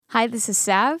Hi, this is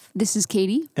Sav. This is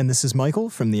Katie. And this is Michael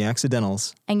from The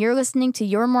Accidentals. And you're listening to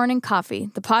Your Morning Coffee,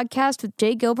 the podcast with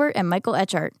Jay Gilbert and Michael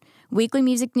Etchart. Weekly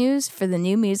music news for the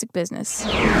new music business.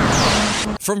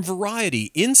 From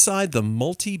Variety, inside the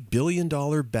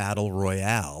multi-billion-dollar battle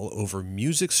royale over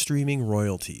music streaming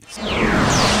royalties.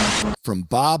 From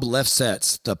Bob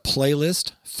Lefsetz, the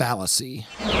playlist fallacy.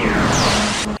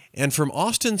 And from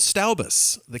Austin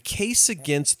Staubus, the case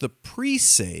against the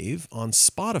pre-save on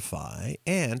Spotify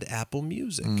and Apple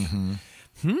Music.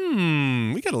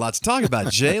 We got a lot to talk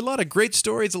about, Jay. A lot of great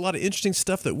stories, a lot of interesting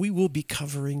stuff that we will be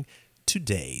covering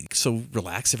today. So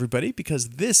relax, everybody, because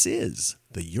this is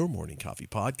the Your Morning Coffee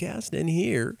podcast, and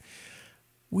here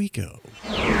we go.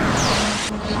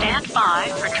 Stand by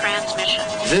for transmission.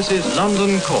 This is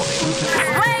London calling.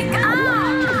 Wake up!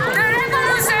 The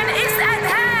revolution is at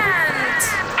hand!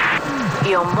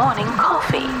 Your morning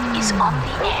coffee is on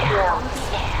the air. On the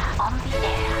air. On the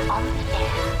air. On the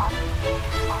air.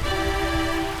 On the air.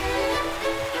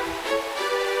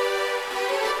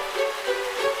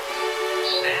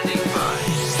 Standing by.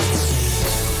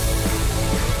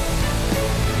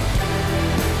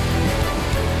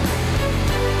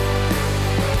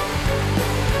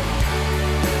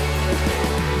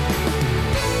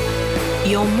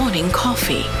 Your morning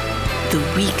coffee, the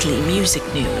weekly music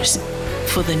news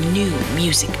for the new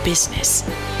music business.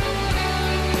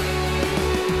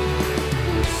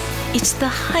 It's the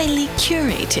highly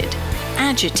curated,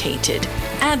 agitated,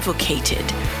 advocated,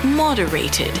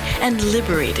 moderated, and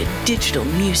liberated digital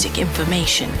music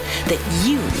information that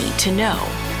you need to know.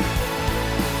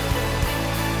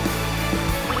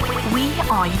 We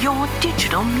are your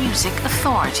digital music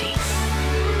authority.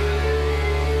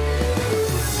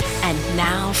 And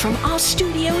now from our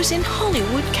studios in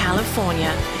Hollywood,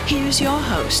 California, here's your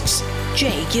hosts,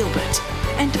 Jay Gilbert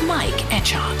and Mike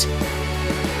Etchart.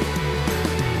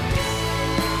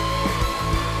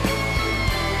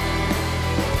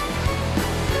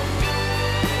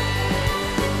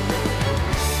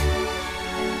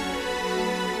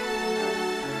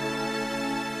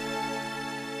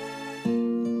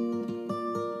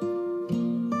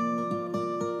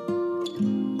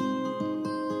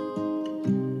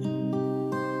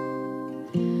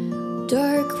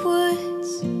 Dark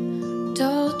woods,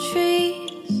 tall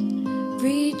trees,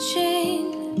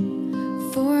 reaching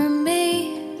for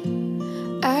me.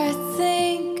 I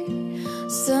think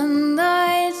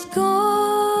sunlight's gone.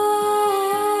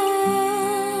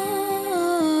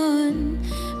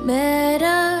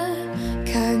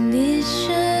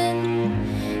 Metacognition,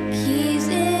 keys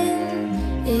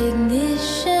in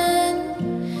ignition,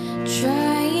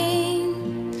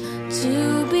 trying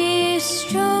to be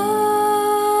strong.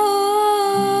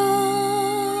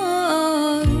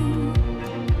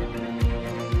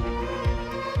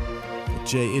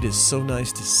 Jay, it is so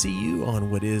nice to see you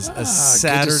on what is a good to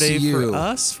Saturday see for you.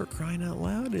 us, for crying out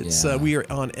loud. It's Yeah. we are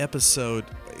on episode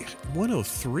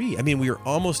 103. I mean, we are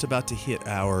almost about to hit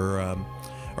our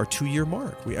 2-year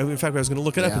mark. In fact, I was going to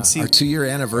look it up and see our 2-year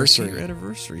anniversary. 2-year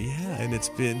anniversary, yeah. And it's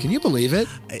been... Can you believe it?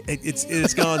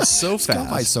 It's gone so fast. gone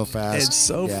by so fast. And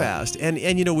so Yeah. fast. And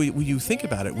you know, when you think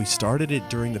about it, we started it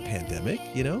during the pandemic,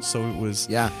 you know, so it was...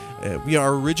 Yeah.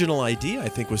 Our original idea, I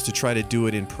think, was to try to do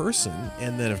it in person,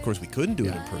 and then, of course, we couldn't do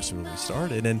it in person when we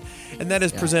started, and that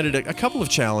has presented a couple of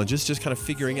challenges, just kind of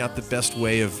figuring out the best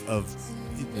way of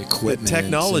Equipment, the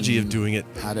technology and of doing it,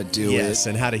 how to do yes, it,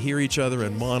 and how to hear each other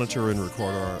and monitor and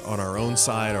record on our own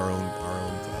side, our own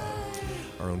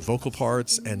vocal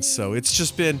parts, and so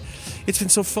it's been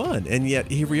so fun, and yet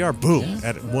here we are, boom,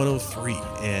 at 103,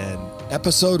 and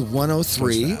episode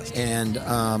 103, Goes fast. and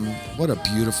what a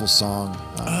beautiful song,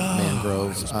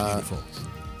 Mangrove. It was beautiful,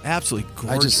 absolutely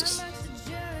gorgeous.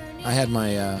 I had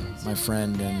my my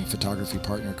friend and photography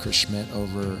partner Chris Schmidt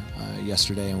over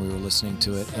yesterday, and we were listening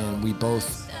to it, and we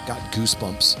both got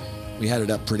goosebumps. We had it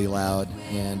up pretty loud,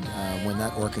 and when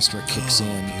that orchestra kicks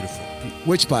in, beautiful.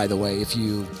 which, by the way, if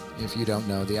you don't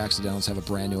know, the Accidentals have a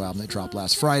brand new album that dropped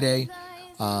last Friday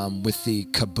with the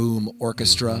Kaboom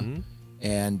Orchestra.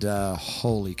 And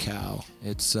holy cow,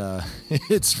 it's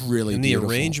really and the beautiful.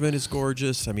 arrangement is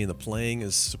gorgeous. I mean, the playing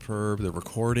is superb. The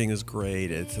recording is great.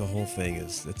 The whole thing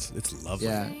is it's lovely.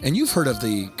 Yeah, and you've heard of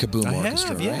the Kaboom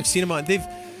Orchestra, yeah, right? I've seen them on. They've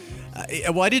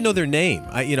well, I didn't know their name.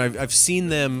 I've seen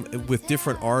them with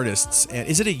different artists. And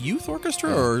is it a youth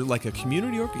orchestra or like a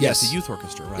community orchestra? Yes. Yeah, it's a youth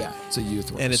orchestra, right? Yeah, it's a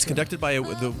youth orchestra. And it's conducted by I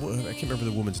can't remember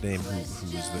the woman's name who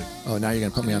was the. Oh, now you're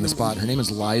gonna put me on the spot. Her name is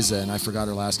Liza, and I forgot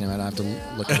her last name. I'd have to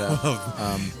look it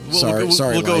up. Sorry,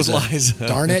 we'll go with Liza.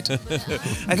 Darn it! I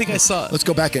think I saw. Let's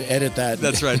go back and edit that.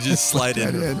 That's right. Just slide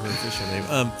in her official name.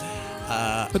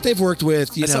 But they've worked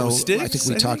with, I saw it with Styx, I think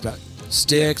we talked about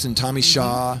Styx and Tommy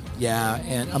Shaw, yeah,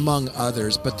 and among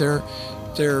others. But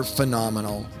they're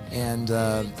phenomenal, and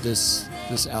this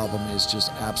album is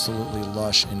just absolutely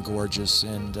lush and gorgeous,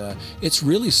 and it's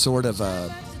really sort of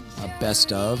a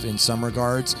best of in some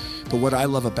regards. But what I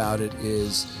love about it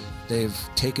is they've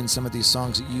taken some of these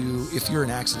songs that if you're an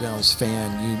Accidentals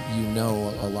fan, you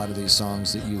know a lot of these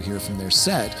songs that you hear from their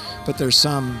set, but there's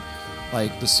some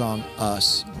like the song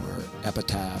Us or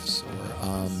Epitaphs or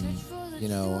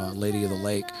Lady of the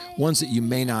Lake, ones that you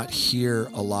may not hear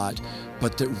a lot,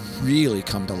 but that really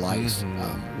come to life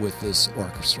with this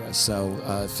orchestra.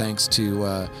 So thanks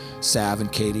to Sav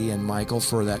and Katie and Michael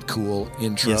for that cool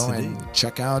intro. Yes, and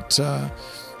check out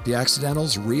the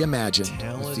Accidentals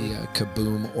Reimagined with the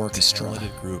Kaboom Orchestra.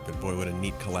 Talented group, and boy, what a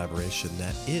neat collaboration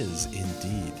that is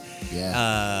indeed.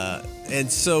 Yeah.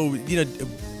 And so,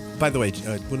 by the way,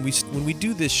 when we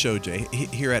do this show, Jay,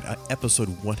 here at episode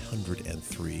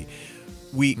 103,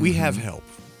 we have help,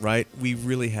 right? We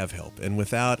really have help. And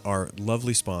without our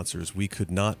lovely sponsors, we could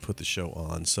not put the show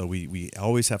on. So we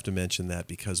always have to mention that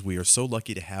because we are so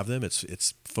lucky to have them.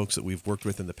 It's folks that we've worked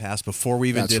with in the past before we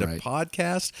even did a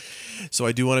podcast. So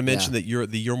I do want to mention that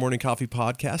the Your Morning Coffee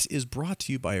podcast is brought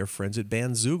to you by our friends at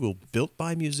Bandzoogle, built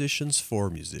by musicians for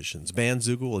musicians.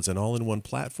 Bandzoogle is an all-in-one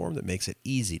platform that makes it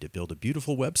easy to build a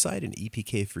beautiful website and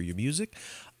EPK for your music.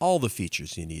 All the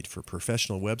features you need for a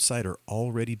professional website are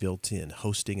already built in.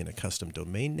 Hosting and a custom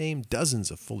domain name, dozens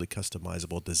of fully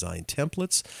customizable design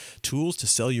templates, tools to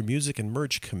sell your music and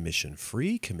merch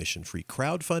commission-free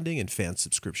crowdfunding and fan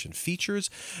subscription features,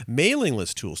 mailing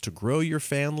list tools to grow your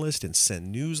fan list and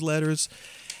send newsletters.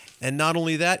 And not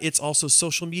only that, it's also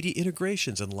social media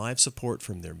integrations and live support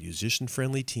from their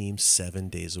musician-friendly team 7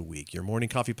 days a week. Your Morning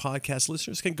Coffee podcast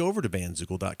listeners can go over to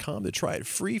bandzoogle.com to try it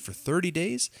free for 30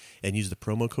 days and use the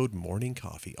promo code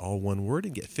MORNINGCOFFEE, all one word,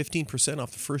 and get 15%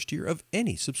 off the first year of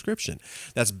any subscription.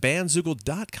 That's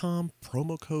bandzoogle.com,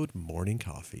 promo code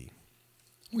MORNINGCOFFEE.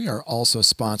 We are also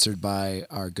sponsored by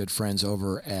our good friends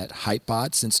over at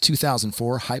Hypebot. Since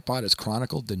 2004, Hypebot has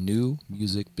chronicled the new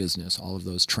music business, all of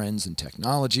those trends and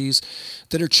technologies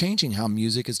that are changing how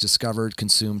music is discovered,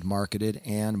 consumed, marketed,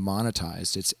 and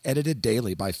monetized. It's edited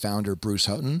daily by founder Bruce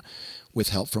Houghton, with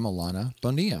help from Alana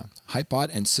Bonilla. Hypebot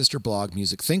and sister blog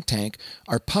Music Think Tank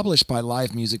are published by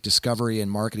live music discovery and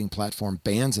marketing platform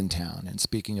Bandsintown. And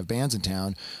speaking of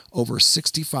Bandsintown, over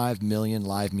 65 million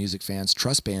live music fans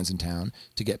trust Bandsintown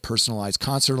to get personalized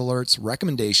concert alerts,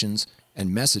 recommendations,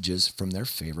 and messages from their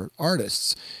favorite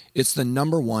artists. It's the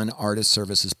 #1 artist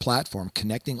services platform,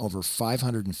 connecting over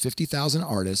 550,000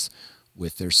 artists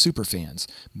with their superfans.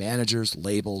 Managers,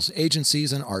 labels,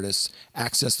 agencies, and artists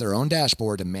access their own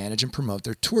dashboard to manage and promote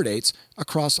their tour dates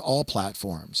across all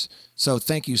platforms. So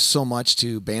thank you so much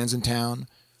to Bandsintown,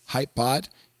 Hypebot,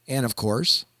 and of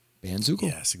course, Bandzoogle.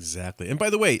 Yes, exactly. And by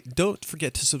the way, don't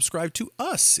forget to subscribe to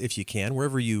us if you can,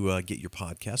 wherever you get your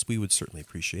podcast. We would certainly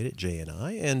appreciate it, Jay and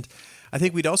I. And I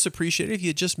think we'd also appreciate it if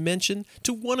you just mention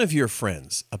to one of your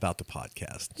friends about the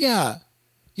podcast. Yeah.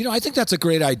 I think that's a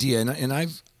great idea. And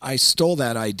I stole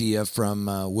that idea from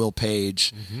Will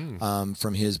Page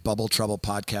from his Bubble Trouble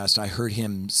podcast. I heard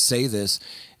him say this,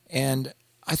 and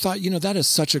I thought, that is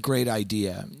such a great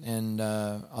idea. And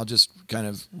I'll just kind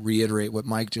of reiterate what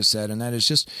Mike just said, and that is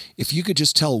just, if you could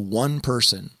just tell one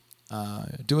person,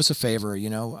 do us a favor,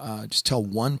 just tell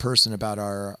one person about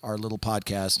our little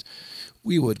podcast,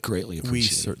 we would greatly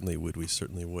appreciate it. We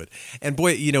certainly would. And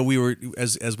boy, we were,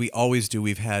 as we always do,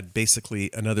 we've had basically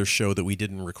another show that we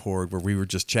didn't record where we were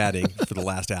just chatting for the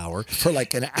last hour. For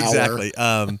like an hour. Exactly.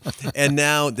 And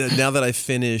now that I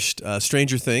finished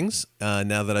Stranger Things,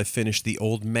 now that I finished The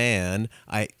Old Man,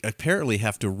 I apparently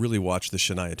have to really watch the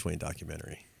Shania Twain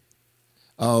documentary.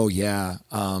 Oh, yeah.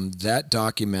 That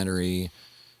documentary,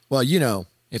 well,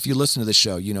 if you listen to the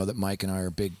show, you know that Mike and I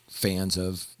are big fans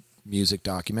of music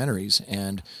documentaries,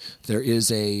 and there is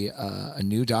a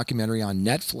new documentary on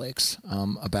Netflix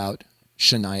about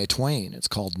Shania Twain. It's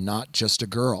called Not Just a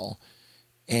Girl,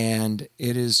 and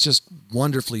it is just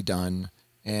wonderfully done,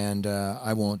 and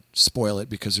I won't spoil it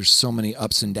because there's so many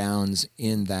ups and downs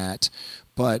in that,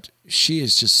 but she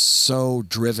is just so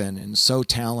driven and so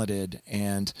talented,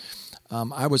 and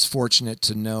I was fortunate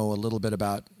to know a little bit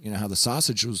about how the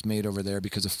sausage was made over there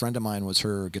because a friend of mine was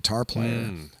her guitar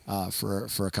player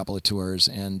for a couple of tours,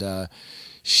 and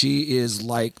she is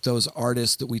like those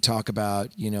artists that we talk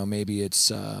about. Maybe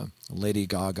it's Lady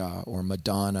Gaga or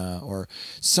Madonna or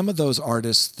some of those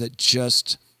artists that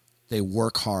just they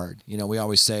work hard. We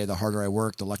always say the harder I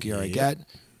work, the luckier I get.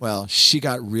 Well, she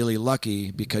got really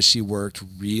lucky because she worked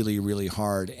really, really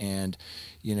hard, and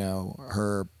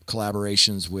her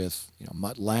collaborations with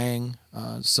Mutt Lange,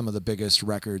 some of the biggest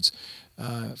records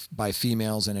by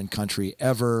females and in country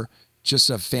ever.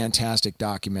 Just a fantastic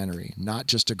documentary, Not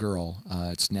Just a Girl.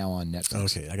 It's now on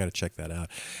Netflix. Okay, I got to check that out.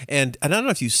 And I don't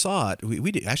know if you saw it.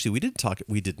 We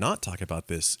did not talk about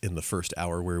this in the first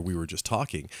hour where we were just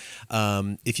talking.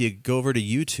 If you go over to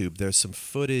YouTube, there's some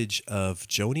footage of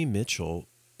Joni Mitchell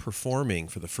performing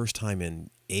for the first time in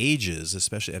ages,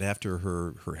 especially and after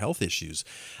her health issues,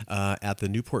 at the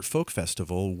Newport Folk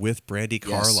Festival with Brandi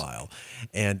Carlile.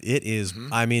 And it is,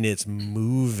 I mean, it's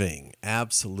moving,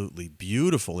 absolutely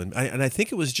beautiful. And I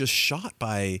think it was just shot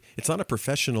by, it's not a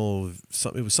professional,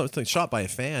 it was something shot by a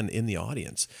fan in the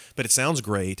audience, but it sounds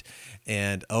great.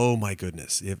 And oh my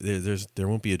goodness, if there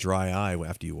won't be a dry eye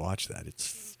after you watch that.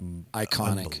 It's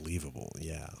iconic. Unbelievable.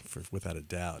 Yeah, without a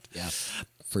doubt. Yeah.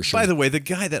 For sure. By the way, the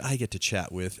guy that I get to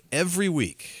chat with every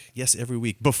week,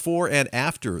 before and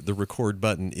after the record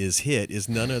button is hit, is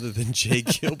none other than Jay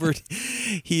Gilbert.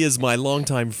 He is my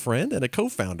longtime friend and a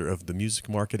co-founder of the music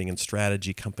marketing and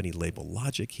strategy company Label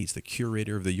Logic. He's the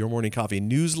curator of the Your Morning Coffee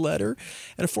newsletter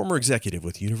and a former executive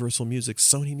with Universal Music,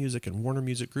 Sony Music, and Warner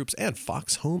Music Groups, and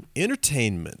Fox Home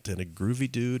Entertainment, and a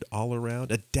groovy dude all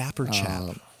around, a dapper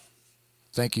chap.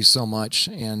 Thank you so much.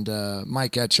 And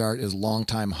Mike Etchart is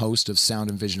longtime host of Sound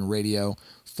and Vision Radio,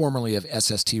 formerly of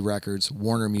SST Records,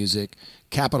 Warner Music,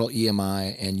 Capitol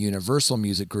EMI, and Universal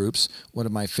Music Groups, one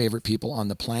of my favorite people on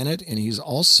the planet. And he's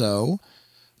also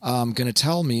going to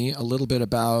tell me a little bit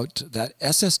about that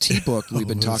SST book we've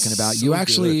been talking about. So you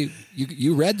actually,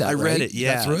 you read that, I right? read it,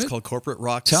 yeah. It's called Corporate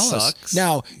Rock Tell Sucks. us.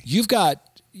 Now, you've got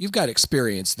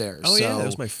experience there. Oh, so. yeah, that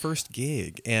was my first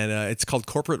gig. And it's called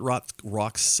Corporate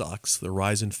Rock Sucks, The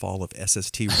Rise and Fall of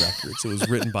SST Records. It was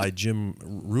written by Jim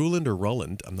Ruland or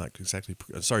Roland. I'm not exactly,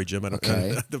 sorry, Jim. I don't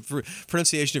the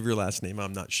pronunciation of your last name,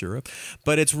 I'm not sure of.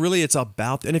 But it's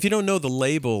about, and if you don't know the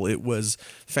label, it was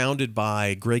founded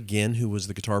by Greg Ginn, who was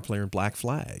the guitar player in Black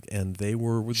Flag. And they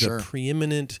were the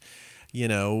preeminent,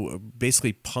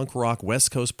 basically punk rock,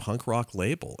 West Coast punk rock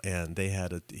label, and they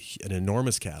had an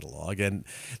enormous catalog. And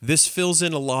this fills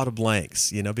in a lot of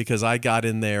blanks, because I got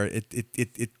in there.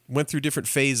 It went through different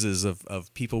phases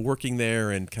of people working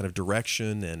there and kind of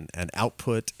direction and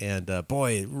output. And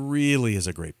boy, it really is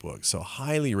a great book. So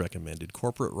highly recommended.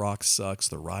 Corporate Rock Sucks: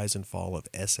 The Rise and Fall of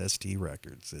SST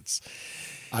Records.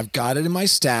 I've got it in my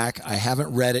stack. I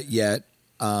haven't read it yet.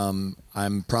 I'm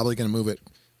probably going to move it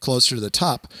closer to the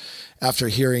top after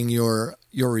hearing your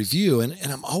review. And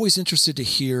I'm always interested to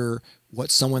hear what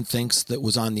someone thinks that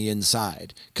was on the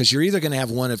inside, because you're either going to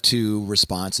have one of two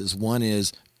responses. One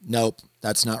is, nope,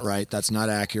 that's not right. That's not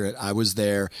accurate. I was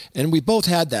there. And we both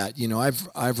had that.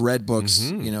 I've read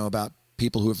books, about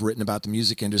people who have written about the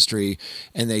music industry,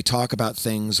 and they talk about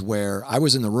things where I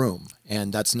was in the room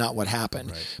and that's not what happened.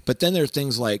 Right. But then there are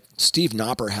things like Steve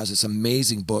Knopper has this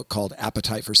amazing book called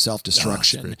Appetite for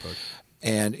Self-Destruction.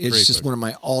 And it's just one of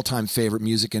my all-time favorite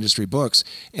music industry books.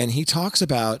 And he talks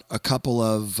about a couple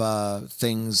of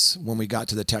things when we got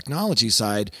to the technology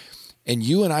side. And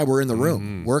you and I were in the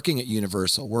room working at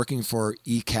Universal, working for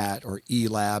ECAT or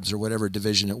E-Labs or whatever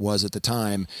division it was at the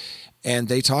time. And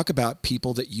they talk about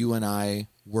people that you and I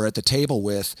were at the table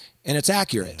with, and it's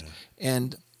accurate. Yeah.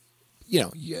 And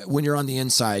when you're on the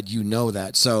inside,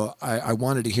 that. So I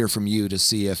wanted to hear from you to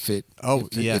see if it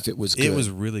was good. It was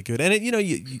really good. And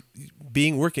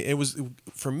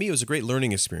for me, it was a great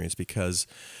learning experience because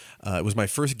it was my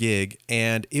first gig,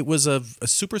 and it was a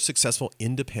super successful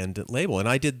independent label. And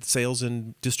I did sales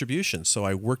and distribution. So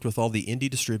I worked with all the indie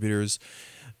distributors,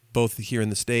 both here in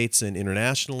the States and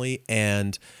internationally.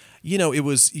 And,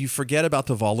 you forget about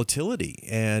the volatility.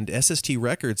 And SST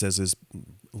Records, as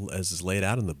is laid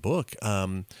out in the book,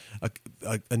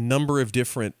 a number of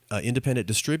different independent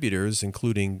distributors,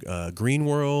 including Green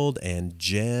World and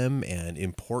Gem and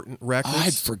Important Records.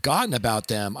 I'd forgotten about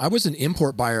them. I was an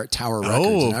import buyer at Tower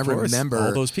Records, and I remember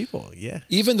all those people. Yeah,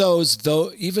 even though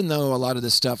a lot of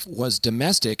this stuff was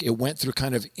domestic, it went through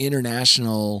kind of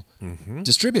international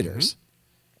distributors.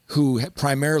 Who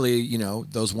primarily,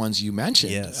 those ones you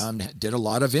mentioned, did a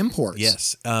lot of imports.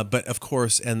 Yes, but of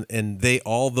course, and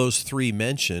all those three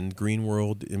mentioned, Green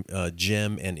World,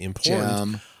 Gem, and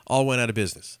Important, all went out of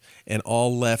business and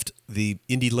all left the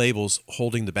indie labels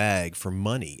holding the bag for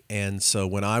money. And so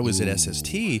when I was at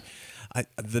SST,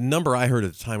 the number I heard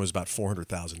at the time was about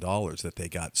 $400,000 that they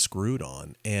got screwed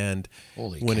on. And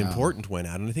Holy when cow. Important went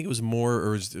out, and I think it was more,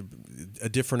 or it was a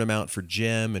different amount for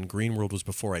Gem, and Green World was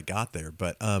before I got there.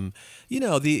 But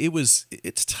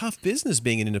it's tough business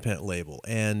being an independent label,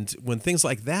 and when things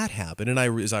like that happen, and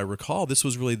as I recall, this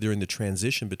was really during the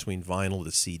transition between vinyl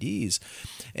to CDs,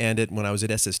 and when I was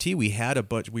at SST, we had a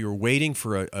bunch. We were waiting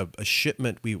for a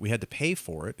shipment. We had to pay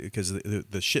for it because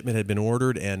the shipment had been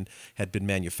ordered and had been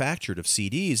manufactured of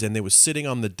CDs, and they was sitting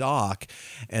on the dock,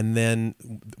 and then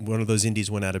one of those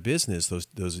indies went out of business,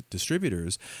 those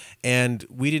distributors, and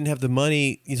we didn't have the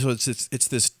money. So it's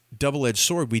this double-edged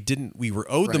sword. We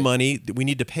were owed the money. We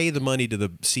need to pay the money to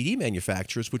the CD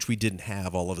manufacturers, which we didn't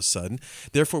have all of a sudden.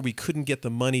 Therefore, we couldn't get the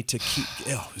money to keep.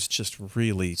 It was just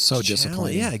really so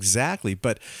disappointing. Yeah, exactly.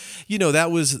 But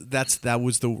that was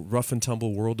the rough and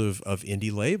tumble world of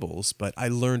indie labels. But I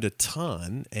learned a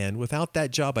ton, and without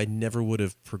that job, I never would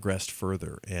have progressed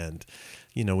further. And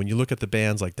when you look at the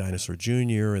bands like Dinosaur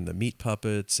Jr. and the Meat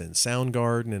Puppets and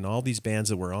Soundgarden and all these bands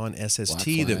that were on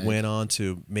SST that went on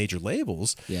to major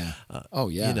labels,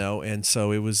 and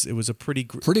so it was a pretty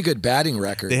good batting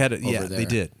record. They had there. They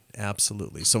did,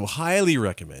 absolutely. So highly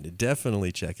recommended.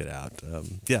 Definitely check it out.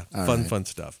 Fun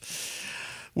stuff.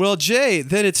 Well, Jay,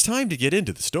 then it's time to get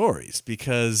into the stories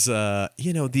because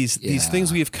these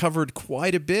things we have covered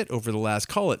quite a bit over the last,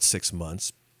 call it 6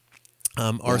 months,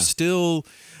 are still.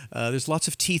 There's lots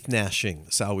of teeth gnashing,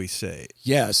 shall we say.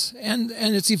 Yes, and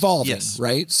it's evolving,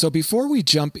 right? So before we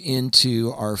jump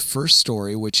into our first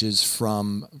story, which is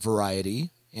from Variety,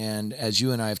 and as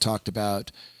you and I have talked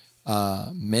about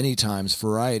many times,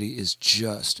 Variety is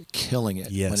just killing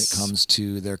it when it comes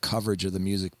to their coverage of the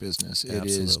music business. It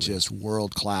is just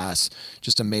world-class,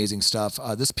 just amazing stuff.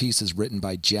 This piece is written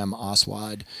by Jem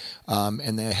Oswald,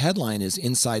 and the headline is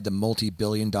Inside the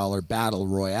Multi-Billion-Dollar Battle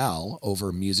Royale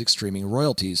Over Music Streaming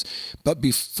Royalties. But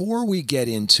before we get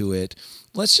into it,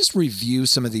 let's just review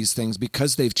some of these things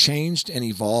because they've changed and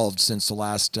evolved since the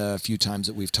last few times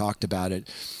that we've talked about it.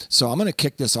 So I'm going to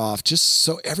kick this off just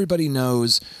so everybody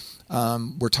knows.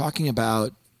 We're talking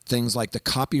about things like the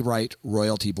Copyright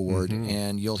Royalty Board,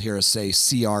 and you'll hear us say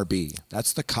CRB.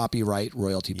 That's the Copyright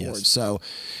Royalty Board. So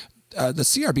the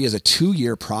CRB is a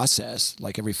 2-year process,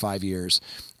 like every 5 years.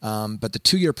 But the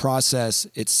 2-year process,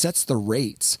 it sets the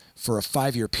rates for a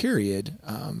 5-year period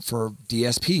for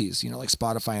DSPs, like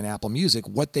Spotify and Apple Music,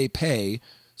 what they pay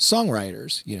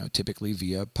songwriters, typically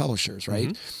via publishers,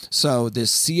 right? So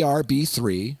this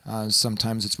CRB3,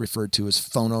 sometimes it's referred to as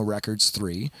Phono Records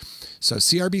 3. So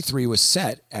CRB3 was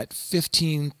set at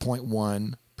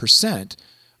 15.1%,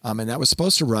 and that was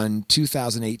supposed to run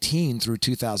 2018 through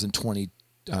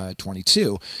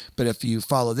 2022. But if you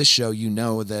follow this show, you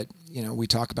know that, we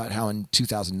talk about how in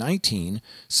 2019,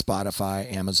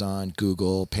 Spotify, Amazon,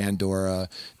 Google, Pandora,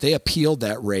 they appealed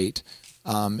that rate.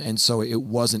 And so it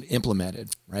wasn't implemented,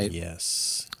 right?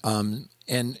 Yes. And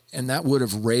that would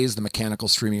have raised the mechanical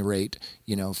streaming rate,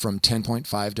 from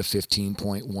 10.5 to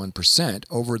 15.1%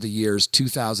 over the years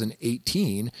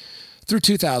 2018 through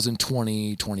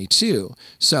 2022.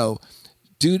 So,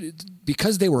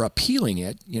 because they were appealing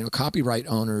it, copyright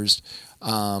owners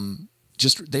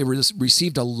they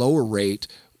received a lower rate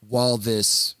while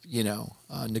this,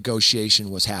 negotiation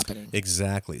was happening.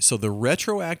 Exactly. So the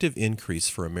retroactive increase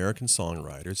for American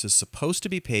songwriters is supposed to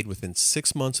be paid within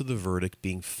 6 months of the verdict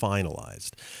being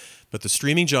finalized. But the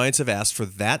streaming giants have asked for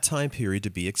that time period to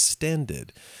be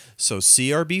extended. So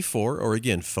CRB4, or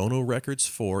again, Phono Records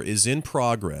 4, is in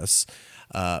progress,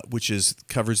 which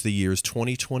covers the years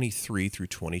 2023 through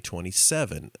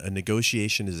 2027. A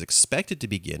negotiation is expected to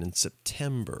begin in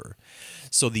September.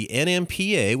 So the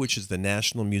NMPA, which is the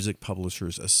National Music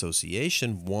Publishers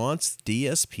Association, wants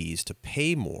DSPs to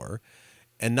pay more.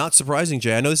 And not surprising,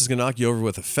 Jay, I know this is going to knock you over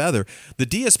with a feather. The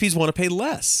DSPs want to pay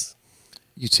less.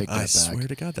 You take that back. I swear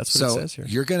to God, that's what it says here.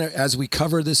 You're going to, as we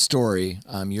cover this story,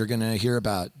 you're going to hear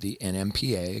about the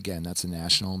NMPA. Again, that's the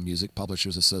National Music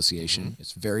Publishers Association.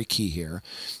 It's very key here.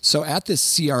 So at this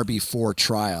CRB4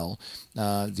 trial,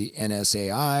 the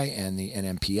NSAI and the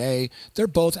NMPA, they're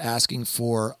both asking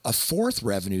for a fourth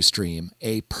revenue stream,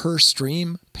 a per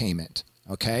stream payment.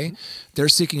 Okay? They're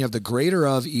seeking of the greater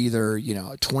of either,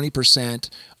 20%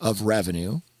 of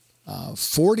revenue,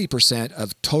 40%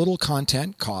 of total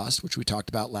content cost, which we talked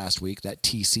about last week, that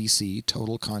TCC,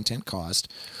 total content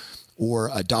cost, or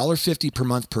 $1.50 per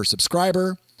month per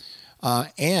subscriber,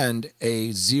 and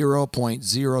a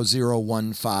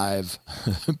 0.0015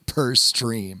 per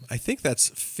stream. I think that's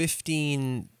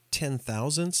 15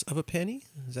 10,000ths of a penny.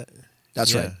 Is that?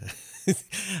 That's right.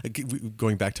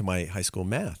 Going back to my high school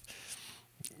math.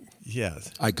 Yeah.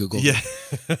 I Googled it.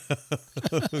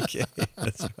 Okay,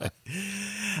 that's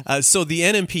right. So the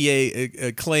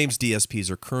NMPA claims DSPs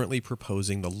are currently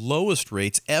proposing the lowest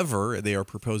rates ever. They are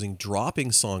proposing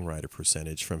dropping songwriter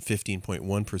percentage from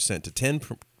 15.1% to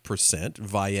 10%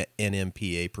 via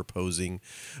NMPA proposing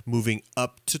moving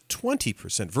up to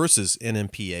 20% versus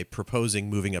NMPA proposing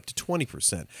moving up to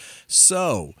 20%.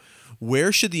 So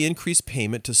where should the increased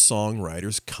payment to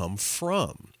songwriters come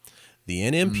from? The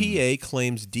NMPA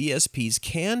claims DSPs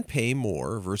can pay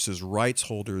more versus rights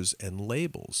holders and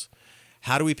labels.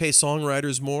 How do we pay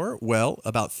songwriters more? Well,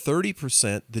 about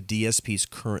 30% the DSPs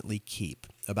currently keep.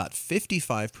 About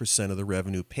 55% of the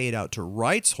revenue paid out to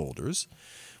rights holders,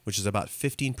 which is about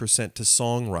 15% to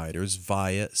songwriters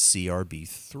via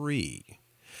CRB3.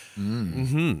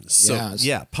 So,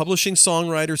 publishing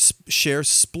songwriters share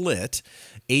split.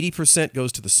 80%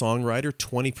 goes to the songwriter,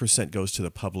 20% goes to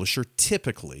the publisher.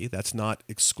 Typically, that's not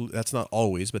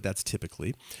always, but that's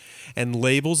typically. And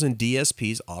labels and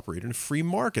DSPs operate in a free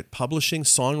market. Publishing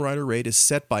songwriter rate is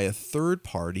set by a third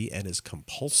party and is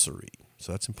compulsory.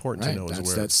 So that's important to know as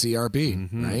well. That's CRB,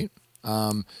 right?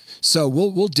 So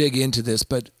we'll dig into this,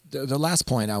 but the last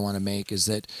point I want to make is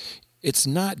that it's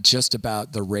not just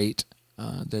about the rate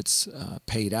that's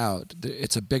paid out.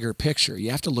 It's a bigger picture.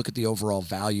 You have to look at the overall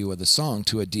value of the song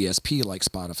to a DSP like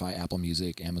Spotify, Apple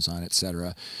Music, Amazon,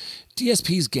 etc.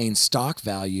 DSPs gain stock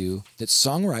value that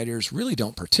songwriters really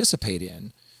don't participate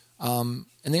in.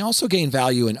 And they also gain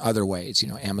value in other ways.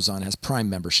 Amazon has Prime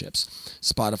memberships.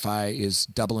 Spotify is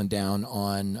doubling down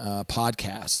on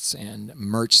podcasts and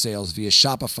merch sales via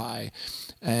Shopify.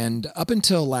 And up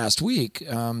until last week,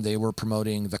 they were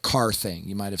promoting the car thing.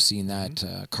 You might have seen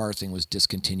that car thing was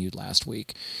discontinued last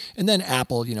week. And then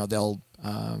Apple, they'll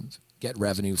get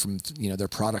revenue from their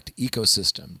product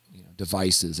ecosystem,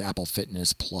 devices, Apple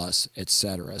Fitness Plus,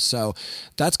 etc. So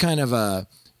that's kind of a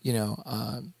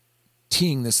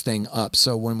teeing this thing up.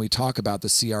 So when we talk about the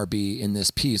CRB in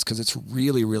this piece, because it's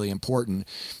really, really important,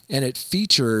 and it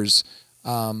features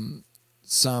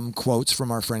some quotes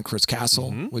from our friend Chris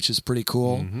Castle, which is pretty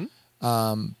cool.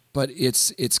 But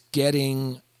it's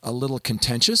getting a little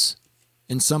contentious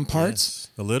in some parts.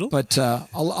 Yes, a little. But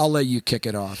I'll let you kick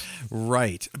it off.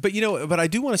 Right. But I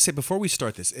do want to say before we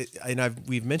start this,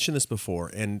 we've mentioned this before,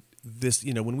 and this,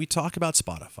 when we talk about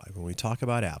Spotify, when we talk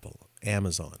about Apple,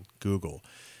 Amazon, Google,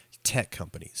 tech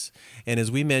companies. And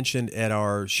as we mentioned at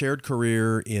our shared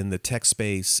career in the tech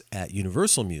space at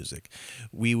Universal Music,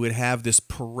 we would have this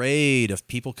parade of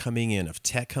people coming in, of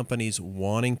tech companies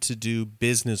wanting to do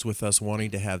business with us, wanting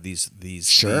to have these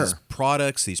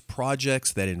products, these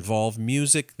projects that involve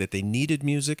music, that they needed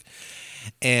music.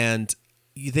 And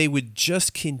they would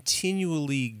just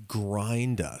continually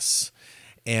grind us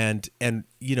and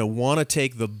want to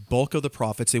take the bulk of the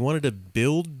profits. They wanted to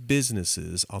build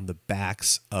businesses on the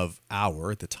backs of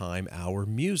our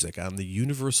music, on the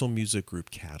Universal Music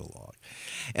Group catalog.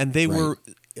 And they were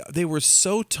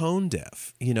so tone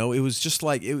deaf. It was just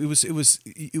like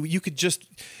you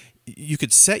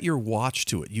could set your watch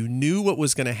to it. You knew what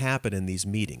was going to happen in these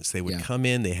meetings. They would come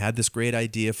in, they had this great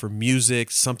idea for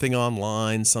music, something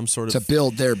online, some sort of... To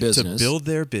build their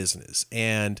business.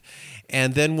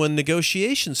 And then when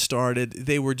negotiations started,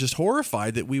 they were just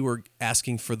horrified that we were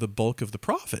asking for the bulk of the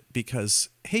profit because,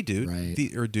 hey, dude,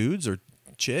 or dudes or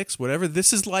chicks, whatever,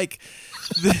 this is like...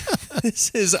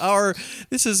 this is our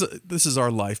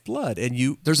lifeblood,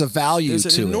 and there's a value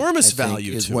there's to an enormous it,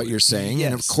 value is to what it. you're saying.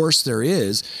 Yes. And of course there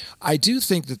is. I do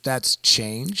think that's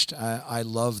changed. I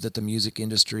love that the music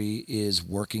industry is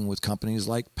working with companies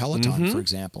like Peloton, for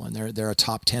example, and they're a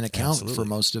top 10 account for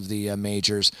most of the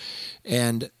majors,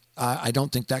 and I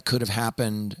don't think that could have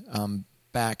happened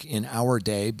back in our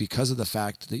day because of the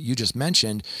fact that you just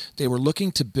mentioned. They were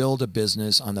looking to build a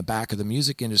business on the back of the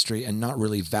music industry and not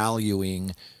really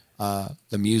valuing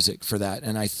the music for that.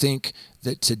 And I think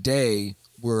that today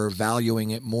we're valuing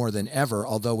it more than ever,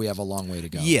 although we have a long way to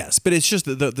go. Yes, but it's just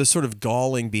the sort of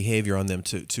galling behavior on them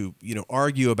to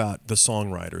argue about the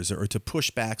songwriters or to push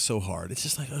back so hard. It's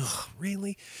just like, oh,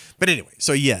 really? But anyway,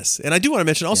 so yes. And I do want to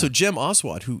mention also Jem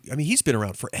Oswald, who, he's been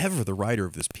around forever, the writer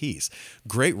of this piece.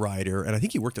 Great writer, and I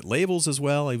think he worked at labels as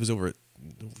well. He was over at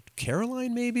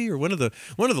Caroline maybe, or one of the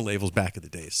labels back in the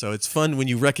day. So it's fun when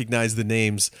you recognize the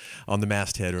names on the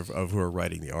masthead of who are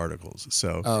writing the articles.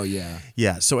 So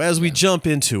So as we jump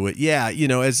into it,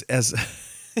 as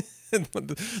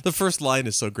the first line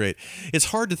is so great. It's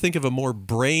hard to think of a more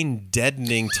brain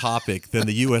deadening topic than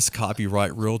the U.S.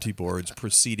 Copyright Royalty Board's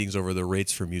proceedings over the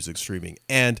rates for music streaming.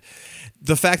 And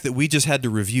the fact that we just had to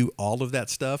review all of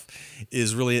that stuff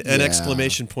is really an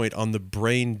exclamation point on the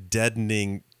brain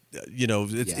deadening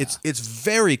It's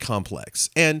very complex.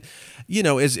 And,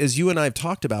 as you and I have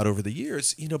talked about over the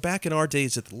years, back in our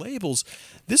days at the labels,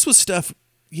 this was stuff,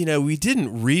 we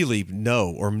didn't really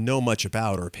know much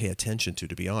about or pay attention to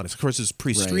be honest. Of course, it's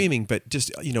pre-streaming, but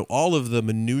just, all of the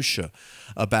minutia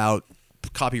about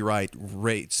copyright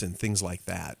rates and things like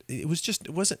that. It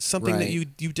wasn't something that you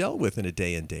dealt with in a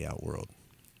day in, day out world.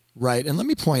 Right. And let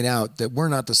me point out that we're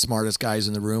not the smartest guys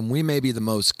in the room. We may be the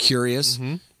most curious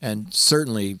and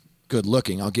certainly good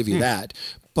looking. I'll give you that.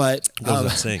 But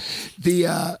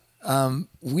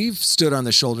we've stood on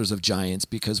the shoulders of giants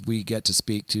because we get to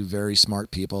speak to very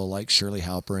smart people like Shirley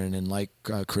Halperin and like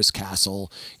Chris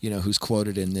Castle, who's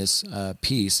quoted in this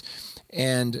piece.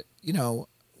 And,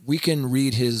 we can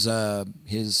read his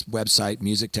website,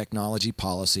 Music Technology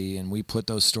Policy, and we put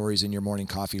those stories in your morning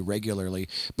coffee regularly.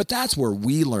 But that's where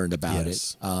we learned about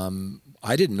it.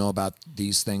 I didn't know about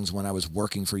these things when I was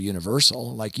working for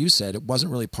Universal. Like you said, it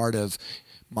wasn't really part of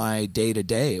my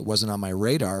day-to-day. It wasn't on my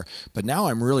radar. But now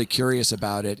I'm really curious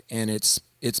about it, and it's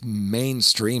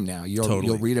mainstream now.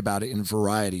 You'll read about it in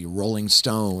Variety, Rolling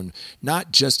Stone,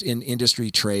 not just in industry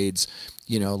trades,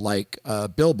 like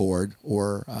Billboard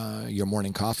or your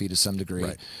morning coffee to some degree.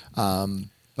 Right.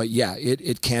 But yeah,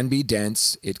 it can be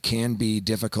dense. It can be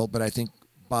difficult. But I think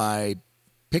by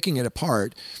picking it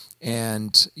apart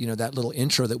and, that little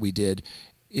intro that we did,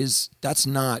 that's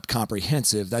not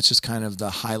comprehensive. That's just kind of the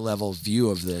high level view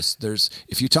of this.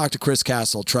 If you talk to Chris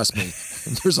Castle, trust me,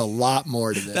 there's a lot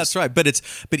more to this. That's right.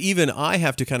 But even I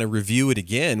have to kind of review it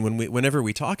again whenever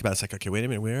we talk about it. It's like, okay, wait a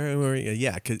minute, where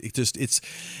yeah, cause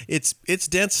it's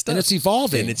dense stuff. And it's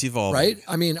evolving. Right?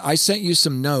 I mean, I sent you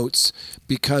some notes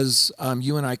because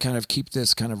you and I kind of keep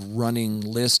this kind of running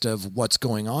list of what's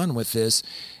going on with this.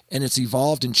 And it's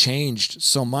evolved and changed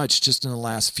so much just in the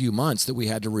last few months that we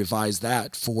had to revise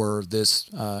that for this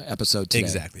episode today.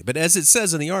 Exactly. But as it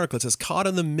says in the article, it says caught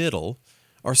in the middle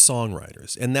are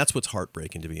songwriters, and that's what's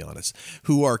heartbreaking, to be honest,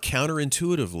 who are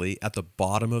counterintuitively at the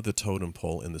bottom of the totem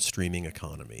pole in the streaming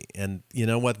economy. And you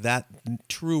know what? That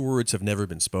true words have never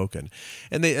been spoken.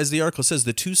 And as the article says,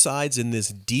 the two sides in this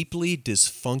deeply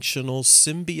dysfunctional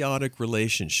symbiotic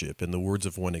relationship, in the words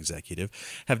of one executive,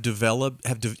 have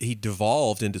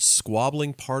devolved into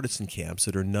squabbling partisan camps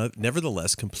that are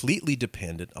nevertheless completely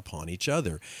dependent upon each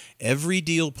other. Every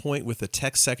deal point with the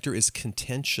tech sector is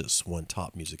contentious, one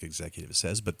top music executive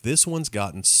says, but this one's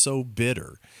gotten so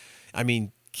bitter. I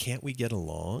mean, can't we get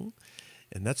along?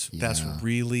 And that's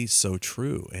really so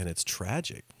true, and it's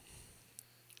tragic.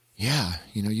 Yeah,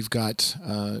 you've got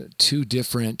two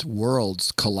different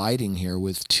worlds colliding here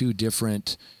with two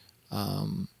different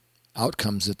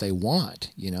outcomes that they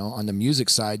want. On the music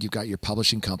side, you've got your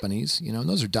publishing companies, and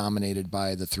those are dominated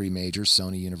by the three majors,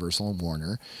 Sony, Universal, and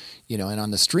Warner. And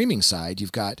on the streaming side,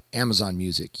 you've got Amazon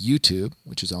Music, YouTube,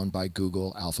 which is owned by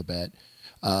Google, Alphabet,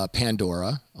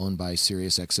 Pandora, owned by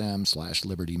SiriusXM /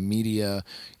 Liberty Media,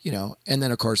 and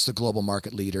then, of course, the global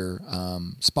market leader,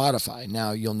 Spotify.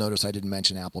 Now, you'll notice I didn't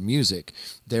mention Apple Music.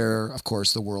 They're, of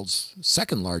course, the world's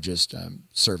second largest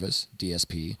service,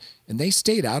 DSP, and they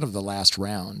stayed out of the last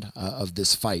round of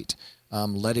this fight,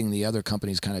 letting the other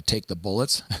companies kind of take the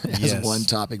bullets, as one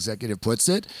top executive puts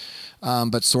it.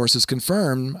 But sources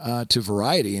confirm to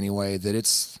Variety, anyway, that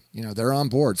it's, they're on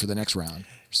board for the next round.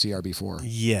 CRB4.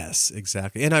 Yes,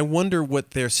 exactly. And I wonder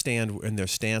what their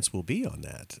stance will be on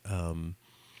that.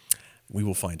 We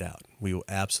will find out. We will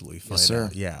absolutely find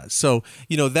out. Yeah. So,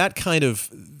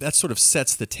 that sort of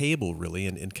sets the table, really,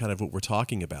 and kind of what we're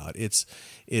talking about. It's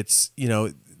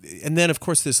and then, of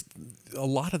course, a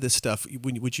lot of this stuff,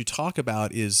 what you talk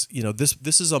about is,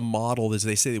 this is a model, as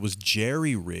they say, it was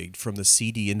jerry-rigged from the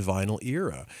CD and vinyl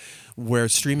era, where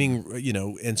streaming,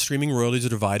 and streaming royalties are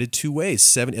divided two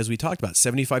ways. As we talked about,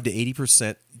 75 to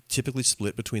 80% typically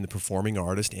split between the performing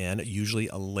artist and usually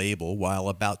a label, while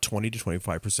about 20 to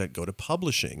 25% go to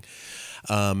publishing.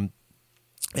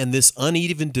 And this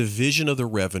uneven division of the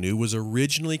revenue was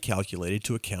originally calculated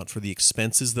to account for the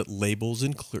expenses that labels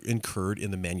incurred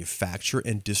in the manufacture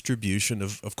and distribution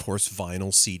of course,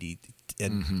 vinyl, CD,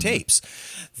 and tapes.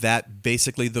 That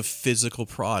basically the physical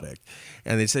product.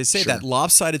 And they say that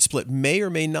lopsided split may or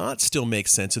may not still make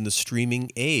sense in the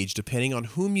streaming age, depending on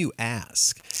whom you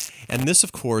ask. And this,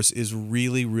 of course, is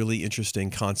really, really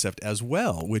interesting concept as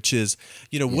well, which is,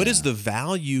 what is the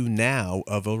value now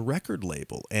of a record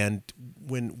label? And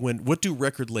what do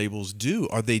record labels do?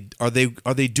 Are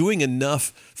they doing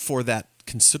enough for that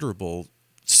considerable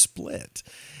split?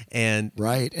 And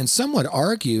right. And some would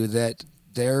argue that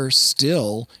they're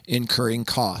still incurring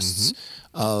costs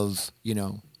of,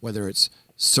 whether it's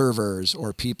servers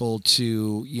or people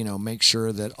to, make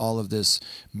sure that all of this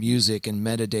music and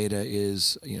metadata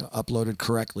is, uploaded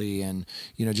correctly, and,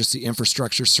 just the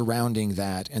infrastructure surrounding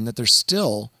that, and that there's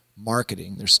still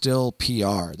marketing, there's still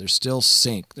PR, there's still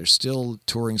sync, there's still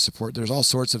touring support, there's all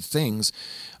sorts of things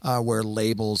where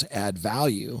labels add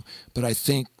value. But I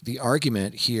think the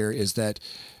argument here is that,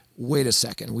 wait a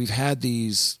second, we've had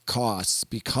these costs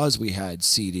because we had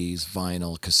CDs,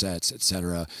 vinyl, cassettes,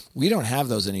 etc. We don't have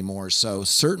those anymore. So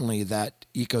certainly that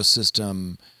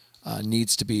ecosystem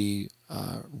needs to be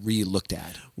re-looked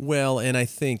at. Well, and I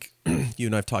think you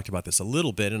and I've talked about this a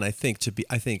little bit, and I think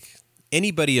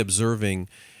anybody observing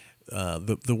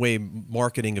the way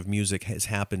marketing of music has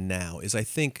happened now is, I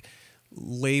think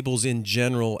labels in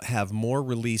general have more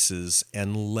releases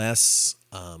and less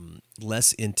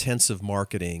intensive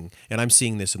marketing. And I'm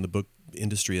seeing this in the book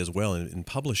industry as well, in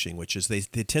publishing, which is they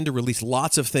tend to release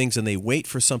lots of things and they wait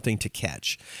for something to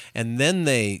catch, and then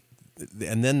they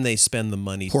spend the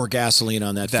money. Pour gasoline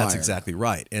on that fire. That's exactly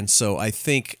right. And so I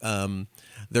think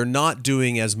they're not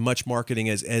doing as much marketing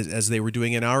as they were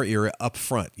doing in our era up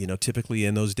front. Typically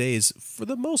in those days, for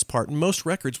the most part, most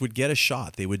records would get a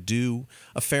shot. They would do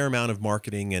a fair amount of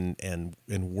marketing and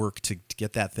work to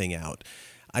get that thing out.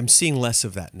 I'm seeing less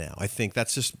of that now. I think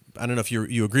that's just, I don't know if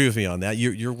you agree with me on that.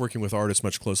 You're working with artists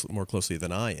much more closely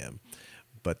than I am.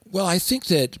 But well, I think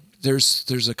that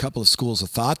there's a couple of schools of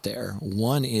thought there.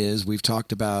 One is, we've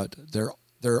talked about,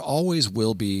 there always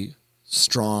will be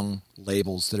strong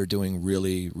labels that are doing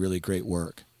really, really great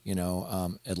work.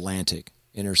 Atlantic,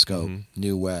 Interscope,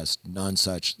 New West, None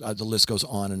Such. The list goes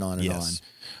on and on and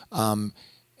on.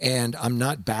 And I'm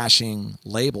not bashing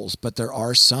labels, but there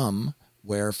are some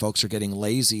where folks are getting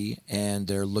lazy and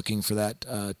they're looking for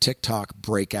that TikTok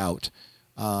breakout.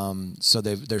 So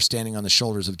they're standing on the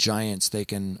shoulders of giants. They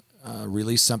can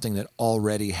release something that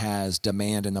already has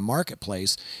demand in the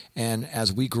marketplace. And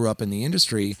as we grew up in the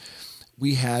industry,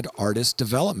 we had artist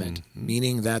development,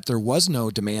 meaning that there was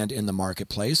no demand in the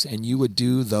marketplace, and you would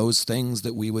do those things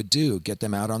that we would do, get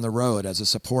them out on the road as a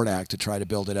support act to try to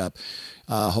build it up,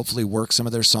 hopefully work some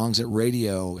of their songs at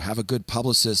radio, have a good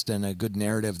publicist and a good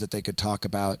narrative that they could talk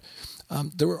about.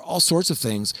 There were all sorts of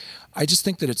things. I just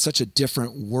think that it's such a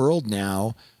different world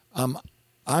now.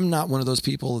 I'm not one of those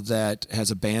people that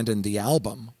has abandoned the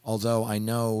album, although I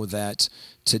know that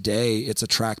today it's a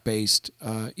track-based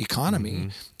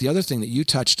economy. The other thing that you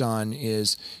touched on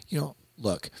is,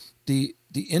 look, the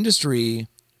industry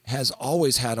has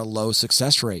always had a low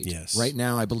success rate. Yes. Right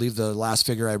now, I believe the last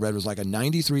figure I read was like a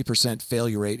 93%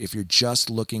 failure rate if you're just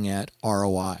looking at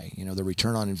ROI, the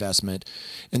return on investment.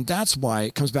 And that's why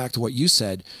it comes back to what you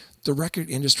said. The record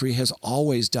industry has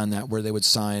always done that, where they would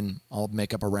sign, I'll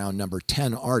make up a round number,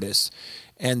 10 artists,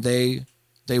 and they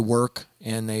work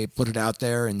and they put it out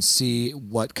there and see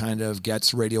what kind of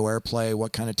gets radio airplay,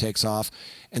 what kind of takes off,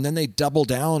 and then they double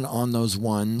down on those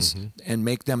ones and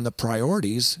make them the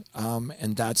priorities.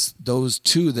 And that's those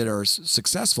 2 that are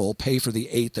successful pay for the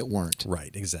 8 that weren't.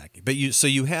 Right, exactly. But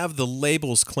you have the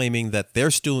labels claiming that they're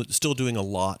still doing a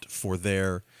lot for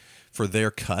their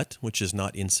cut, which is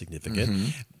not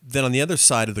insignificant. Then on the other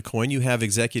side of the coin, you have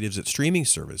executives at streaming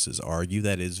services argue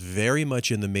that it is very much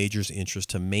in the majors' interest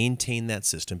to maintain that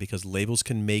system because labels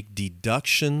can make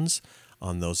deductions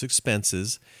on those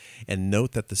expenses, and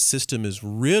note that the system is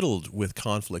riddled with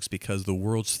conflicts because the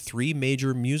world's 3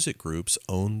 major music groups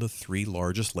own the 3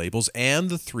 largest labels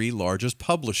and the 3 largest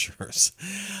publishers.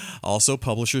 Also,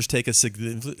 publishers take a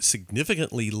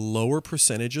significantly lower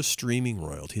percentage of streaming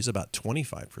royalties, about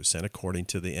 25% according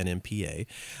to the NMPA,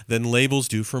 than labels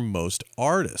do for most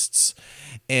artists.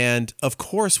 And of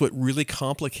course, what really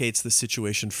complicates the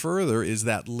situation further is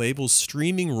that labels'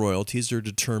 streaming royalties are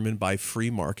determined by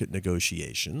free market negotiations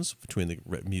between the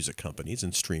music companies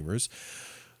and streamers,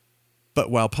 but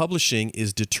while publishing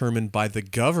is determined by the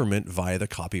government via the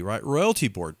Copyright Royalty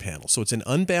Board panel. So it's an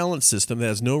unbalanced system that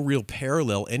has no real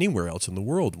parallel anywhere else in the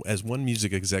world. As one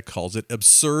music exec calls it,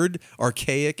 absurd,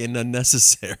 archaic, and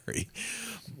unnecessary.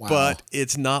 Wow. But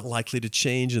it's not likely to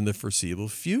change in the foreseeable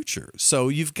future. So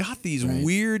you've got these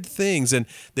weird things, and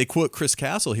they quote Chris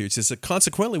Castle here. It says,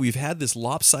 consequently, we've had this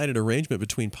lopsided arrangement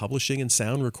between publishing and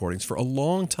sound recordings for a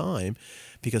long time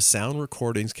because sound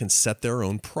recordings can set their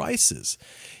own prices.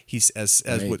 He's as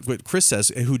what Chris says,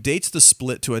 who dates the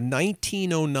split to a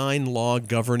 1909 law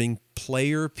governing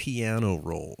player piano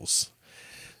rolls.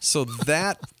 So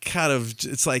that kind of,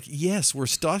 it's like, yes, we're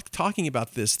talking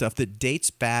about this stuff that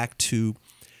dates back to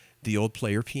the old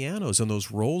player pianos and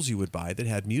those rolls you would buy that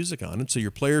had music on them. So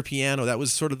your player piano, that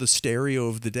was sort of the stereo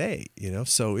of the day,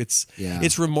 So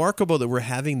it's remarkable that we're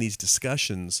having these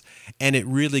discussions, and it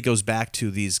really goes back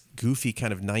to these goofy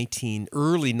kind of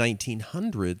early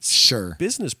 1900s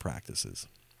business practices.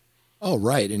 Oh,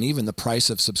 right. And even the price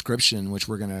of subscription, which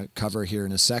we're going to cover here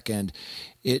in a second,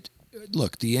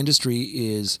 look, the industry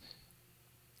is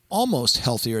almost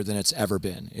healthier than it's ever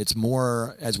been. It's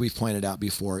more, as we've pointed out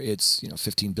before, it's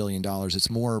 $15 billion. It's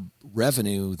more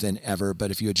revenue than ever,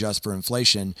 but if you adjust for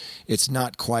inflation, it's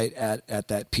not quite at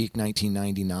that peak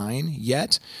 1999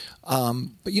 yet.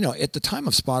 But at the time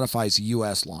of Spotify's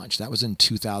U.S. launch, that was in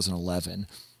 2011,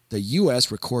 the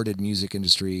U.S. recorded music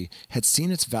industry had seen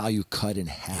its value cut in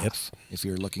half. If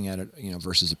you're looking at it,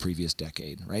 versus the previous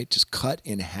decade, right? Just cut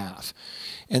in half.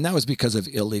 And that was because of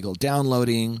illegal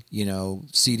downloading,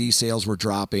 CD sales were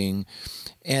dropping.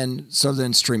 And so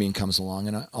then streaming comes along.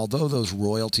 And although those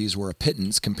royalties were a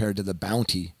pittance compared to the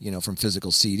bounty, from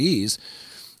physical CDs,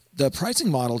 the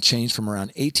pricing model changed from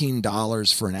around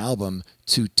 $18 for an album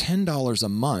to $10 a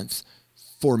month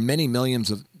for many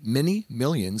millions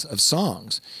of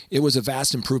songs. It was a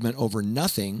vast improvement over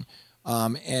nothing,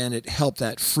 and it helped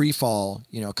that free fall,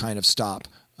 kind of stop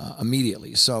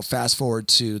immediately. So fast forward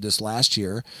to this last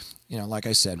year, like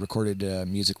I said, recorded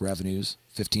music revenues,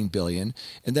 $15 billion.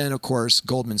 And then, of course,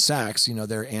 Goldman Sachs,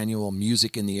 their annual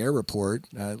Music in the Air report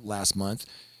last month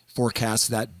forecasts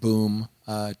that boom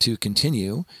to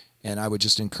continue. And I would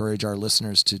just encourage our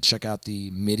listeners to check out the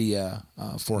Media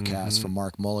forecast from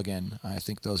Mark Mulligan. I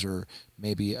think those are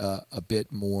maybe a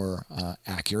bit more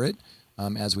accurate,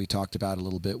 as we talked about a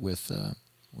little bit with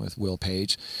Will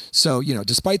Page. So,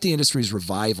 despite the industry's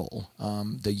revival,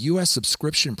 the U.S.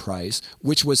 subscription price,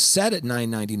 which was set at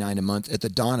 $9.99 a month at the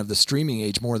dawn of the streaming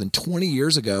age more than 20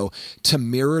 years ago to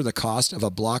mirror the cost of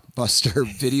a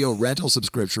Blockbuster video rental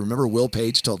subscription. Remember, Will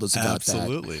Page told us about that.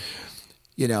 Absolutely.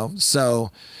 So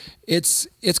it's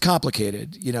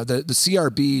complicated. The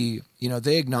CRB,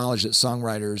 they acknowledge that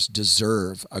songwriters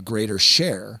deserve a greater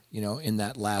share, in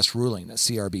that last ruling, that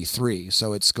CRB 3.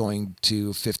 So it's going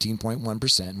to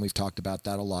 15.1%. We've talked about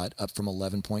that a lot, up from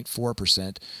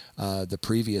 11.4% the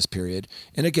previous period.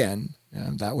 And again,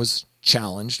 that was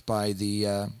challenged by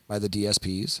the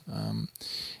DSPs.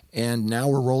 And now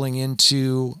we're rolling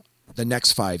into the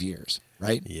next 5 years.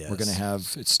 Right? Yes. We're going to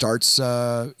have, it starts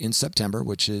in September,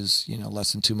 which is,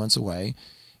 less than 2 months away.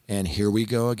 And here we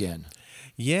go again.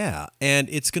 Yeah. And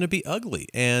it's going to be ugly.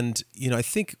 And, I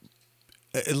think,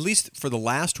 at least for the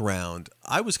last round,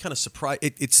 I was kind of surprised.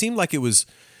 It seemed like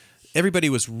everybody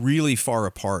was really far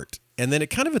apart. And then it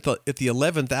kind of at the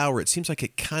 11th hour, it seems like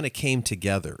it kind of came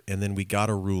together. And then we got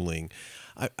a ruling.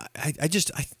 I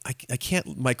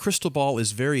can't, my crystal ball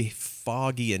is very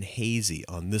foggy and hazy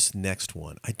on this next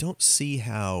one. I don't see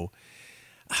how,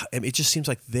 it just seems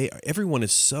like everyone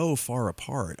is so far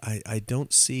apart. I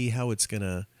don't see how it's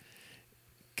gonna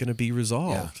be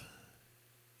resolved.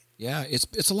 Yeah,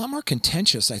 it's a lot more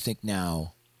contentious, I think,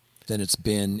 now than it's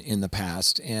been in the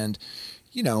past. And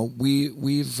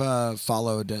we've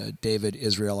followed David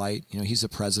Israelite. He's the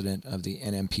president of the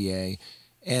NMPA.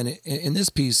 And in this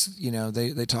piece,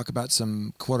 they talk about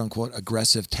some quote unquote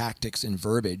aggressive tactics and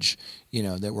verbiage,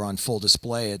 that were on full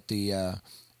display at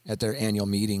their annual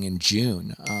meeting in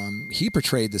June. He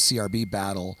portrayed the CRB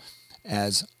battle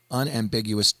as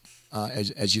unambiguous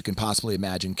as you can possibly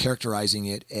imagine, characterizing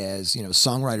it as,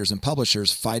 songwriters and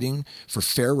publishers fighting for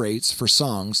fair rates for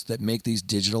songs that make these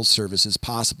digital services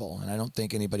possible. And I don't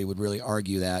think anybody would really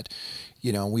argue that.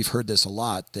 We've heard this a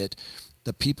lot, that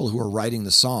the people who are writing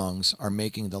the songs are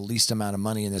making the least amount of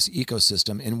money in this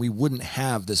ecosystem, and we wouldn't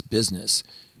have this business,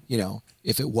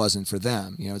 if it wasn't for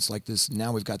them. It's like this,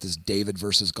 now we've got this David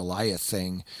versus Goliath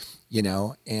thing,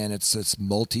 and it's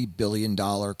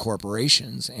multi-billion-dollar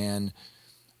corporations. And,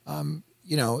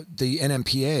 the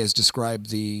NMPA has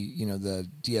described the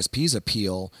DSP's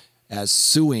appeal as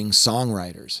suing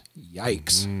songwriters.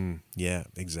 Yikes. Yeah,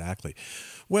 exactly.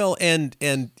 Well, and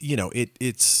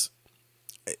it's,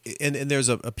 and there's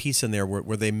a piece in there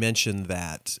where they mention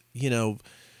that,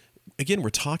 again, we're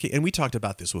talking, and we talked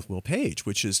about this with Will Page,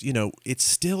 which is, it's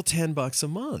still $10 a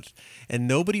month, and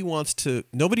nobody wants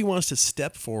to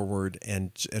step forward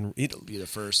and be the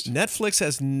first. Netflix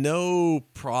has no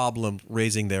problem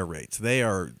raising their rates.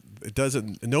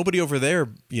 Nobody over there,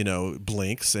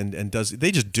 blinks and does.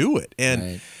 They just do it,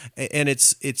 and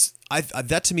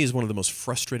that to me is one of the most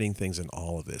frustrating things in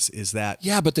all of this is that.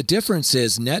 Yeah, but the difference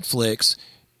is Netflix,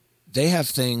 they have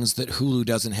things that Hulu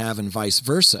doesn't have, and vice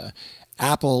versa.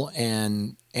 Apple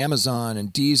and Amazon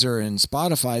and Deezer and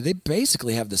Spotify, they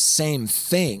basically have the same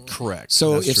thing. Correct.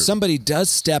 So That's if true. somebody does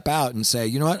step out and say,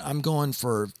 you know what, I'm going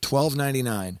for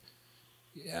 $12.99,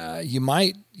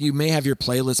 you may have your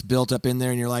playlist built up in there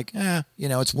and you're like,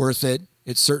 it's worth it.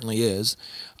 It certainly is.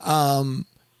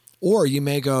 Or you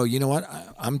may go, you know what,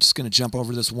 I'm just going to jump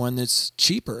over this one that's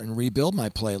cheaper and rebuild my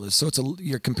playlist. So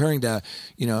you're comparing to,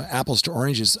 apples to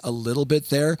oranges a little bit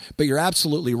there, but you're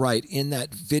absolutely right. In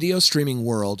that video streaming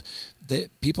world,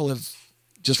 that people have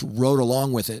just rode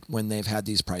along with it when they've had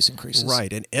these price increases.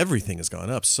 Right, and everything has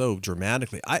gone up so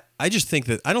dramatically. I just think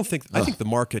that I think the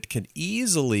market can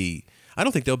easily. I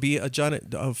don't think there'll be a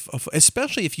giant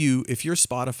especially if you're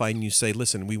Spotify and you say,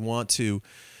 listen,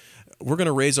 we're going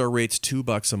to raise our rates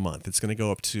 $2 a month. It's going to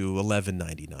go up to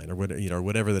 $11.99 or whatever, or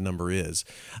whatever the number is.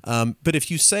 But if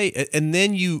you say,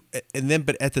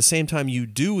 but at the same time you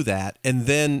do that, and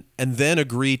then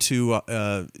agree to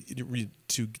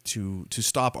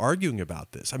stop arguing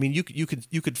about this. I mean, you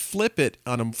could flip it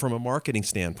from a marketing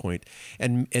standpoint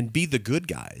and be the good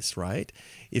guys, right?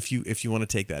 If you want to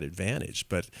take that advantage.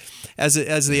 But as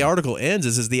the article ends,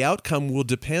 is the outcome will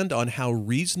depend on how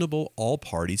reasonable all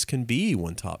parties can be.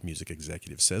 One top music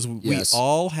executive says, Yes. We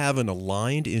all have an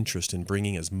aligned interest in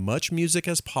bringing as much music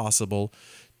as possible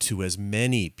to as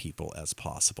many people as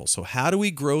possible. So how do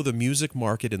we grow the music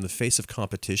market in the face of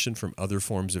competition from other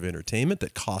forms of entertainment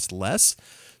that cost less?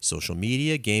 Social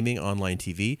media, gaming, online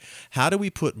TV. How do we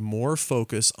put more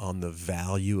focus on the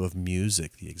value of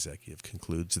music? The executive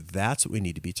concludes that's what we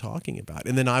need to be talking about.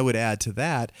 And then I would add to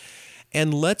that,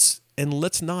 and let's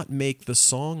not make the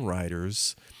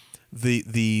songwriters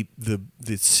the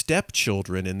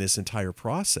stepchildren in this entire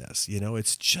process.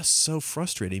 It's just so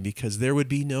frustrating because there would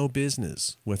be no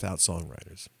business without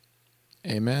songwriters.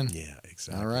 Amen. Yeah,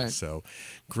 exactly. All right. So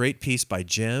great piece by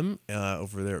Jem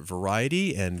over there at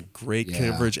Variety, and great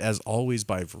coverage as always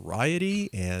by Variety,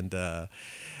 and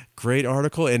great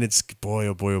article. And it's boy,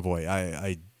 oh boy, oh boy.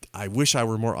 I wish I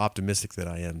were more optimistic than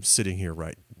I am sitting here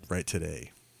right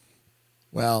today.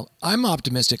 Well, I'm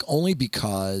optimistic only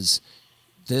because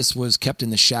this was kept in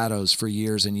the shadows for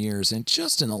years and years. And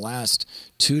just in the last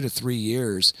 2 to 3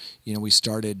 years, we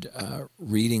started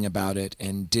reading about it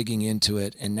and digging into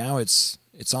it. And now it's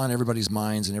on everybody's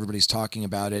minds and everybody's talking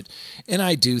about it. And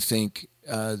I do think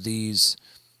these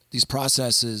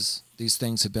processes, these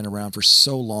things have been around for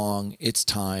so long. It's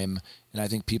time. And I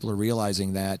think people are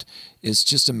realizing that it's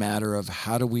just a matter of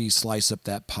how do we slice up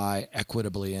that pie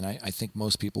equitably. And I think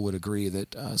most people would agree that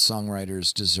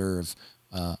songwriters deserve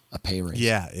a pay raise.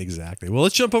 Yeah, exactly. Well,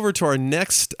 let's jump over to our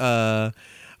next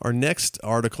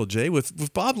article, Jay,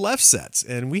 with Bob Lefsetz,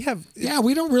 and we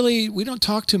don't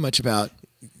talk too much about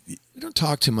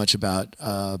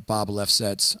Bob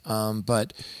Lefsetz,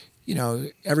 but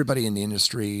everybody in the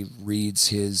industry reads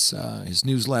his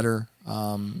newsletter.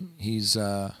 He's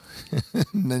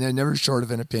never short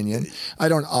of an opinion. I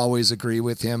don't always agree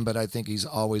with him, but I think he's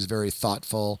always very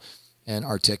thoughtful and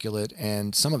articulate,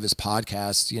 and some of his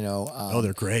podcasts,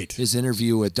 they're great. His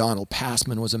interview with Donald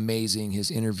Passman was amazing.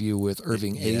 His interview with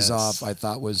Irving Azoff, I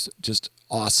thought, was just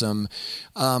awesome.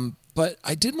 But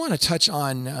I did want to touch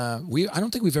on, I don't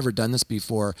think we've ever done this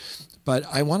before, but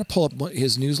I want to pull up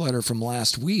his newsletter from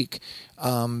last week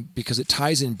because it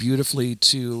ties in beautifully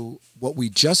to what we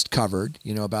just covered,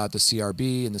 about the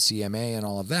CRB and the CMA and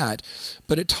all of that.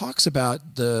 But it talks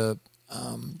about the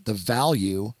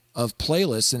value of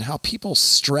playlists and how people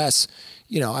stress,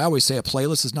 I always say a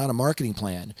playlist is not a marketing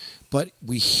plan, but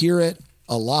we hear it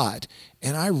a lot.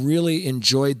 And I really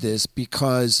enjoyed this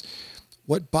because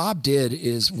what Bob did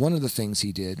is one of the things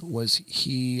he did was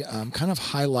he kind of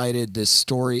highlighted this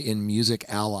story in Music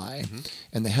Ally. Mm-hmm.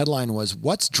 And the headline was,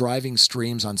 what's driving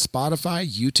streams on Spotify,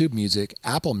 YouTube Music,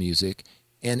 Apple Music,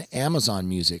 and Amazon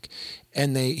Music?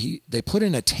 And they put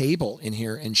in a table in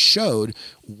here and showed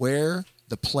where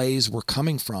the plays were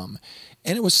coming from.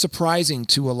 And it was surprising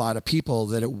to a lot of people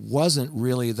that it wasn't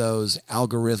really those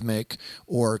algorithmic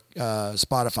or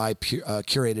Spotify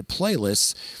curated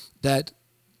playlists, that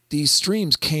these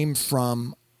streams came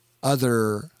from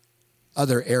other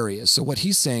areas. So what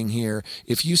he's saying here,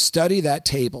 if you study that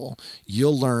table,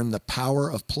 you'll learn the power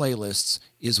of playlists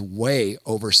is way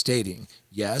overstating.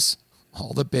 Yes,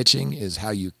 all the bitching is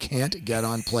how you can't get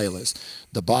on playlists.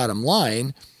 The bottom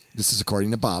line, this is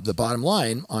according to Bob, the bottom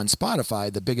line on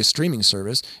Spotify, the biggest streaming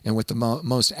service and with the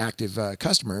most active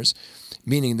customers,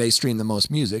 meaning they stream the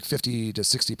most music, 50 to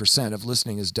 60% of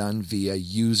listening is done via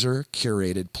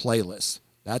user-curated playlists.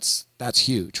 That's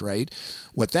huge, right?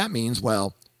 What that means,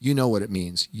 well, you know what it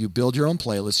means. You build your own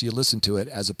playlist, you listen to it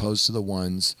as opposed to the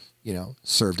ones,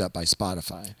 served up by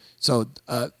Spotify. So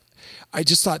I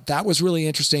just thought that was really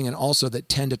interesting, and also that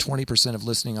 10 to 20% of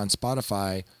listening on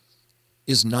Spotify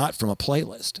is not from a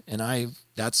playlist. And I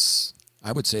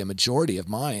would say a majority of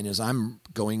mine is I'm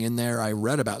going in there, I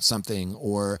read about something,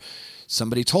 or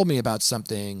somebody told me about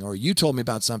something, or you told me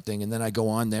about something, and then I go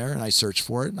on there and I search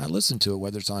for it and I listen to it,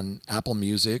 whether it's on Apple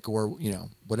Music or,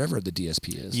 whatever the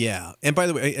DSP is. Yeah. And by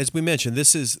the way, as we mentioned,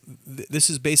 this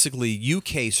is basically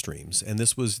UK streams, and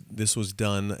this was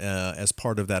done as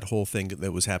part of that whole thing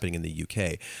that was happening in the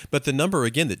UK. But the number,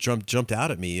 again, that jumped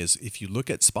out at me is if you look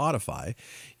at Spotify,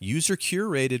 user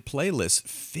curated playlists,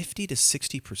 50 to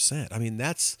 60%. I mean,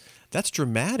 that's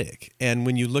dramatic. And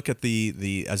when you look at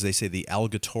the as they say, the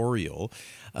algotorial,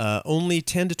 only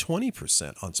 10 to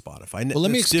 20% on Spotify. Well,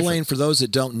 let me explain for those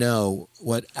that don't know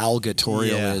what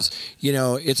algotorial is.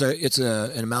 It's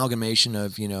an amalgamation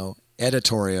of,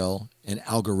 editorial and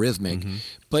algorithmic,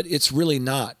 but it's really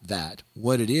not that.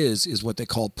 What it is what they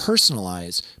call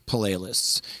personalized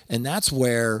playlists. And that's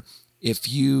where if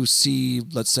you see,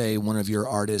 let's say one of your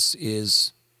artists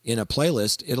is in a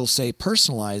playlist, it'll say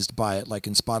personalized by it, like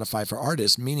in Spotify for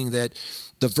Artists, meaning that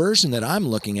the version that I'm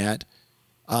looking at,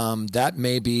 that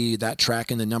may be that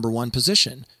track in the number one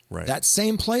position. Right. That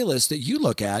same playlist that you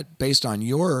look at based on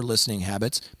your listening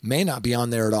habits may not be on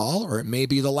there at all, or it may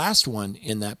be the last one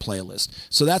in that playlist.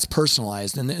 So that's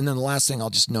personalized. And then the last thing I'll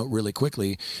just note really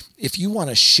quickly, if you want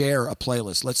to share a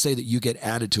playlist, let's say that you get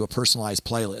added to a personalized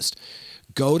playlist,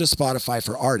 go to Spotify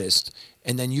for Artists,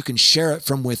 and then you can share it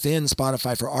from within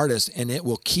Spotify for Artists, and it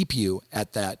will keep you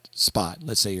at that spot.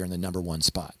 Let's say you're in the number one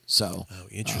spot. So,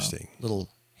 interesting. Little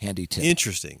handy tip.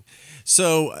 Interesting.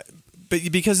 So, but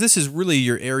because this is really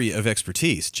your area of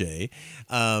expertise, Jay,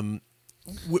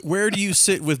 where do you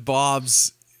sit with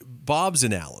Bob's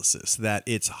analysis that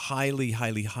it's highly,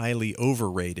 highly, highly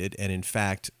overrated, and in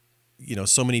fact,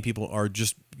 so many people are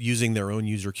just using their own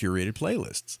user curated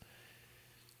playlists?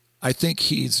 I think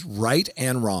he's right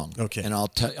and wrong. Okay. And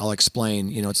I'll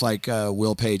explain. It's like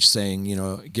Will Page saying,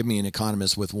 give me an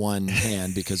economist with one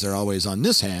hand because they're always on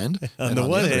this hand. On the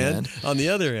one hand, on the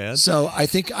other hand. So I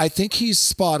think he's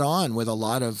spot on with a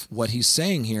lot of what he's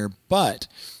saying here. But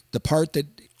the part that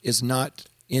is not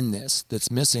in this, that's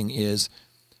missing, is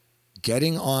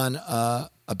getting on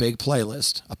a big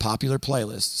playlist, a popular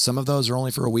playlist. Some of those are only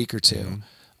for a week or two.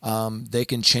 They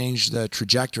can change the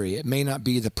trajectory. It may not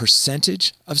be the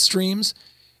percentage of streams,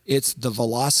 it's the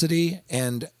velocity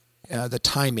and the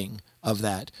timing of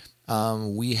that.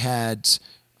 We had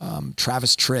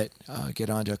Travis Tritt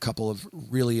get onto a couple of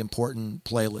really important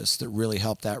playlists that really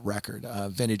helped that record.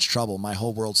 Vintage Trouble, My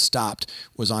Whole World Stopped,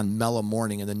 was on Mellow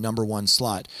Morning in the number one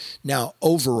slot. Now,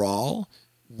 overall,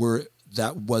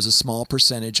 that was a small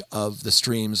percentage of the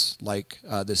streams, like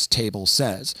this table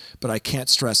says, but I can't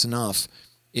stress enough,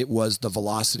 it was the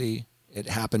velocity. It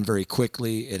happened very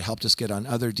quickly. It helped us get on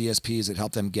other DSPs. It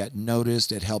helped them get noticed.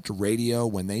 It helped radio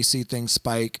when they see things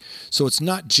spike. So it's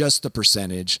not just the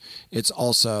percentage. It's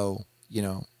also,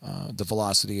 the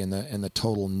velocity and the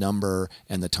total number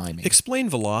and the timing. Explain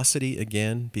velocity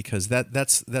again, because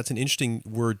that's an interesting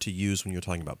word to use when you're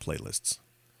talking about playlists.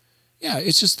 Yeah,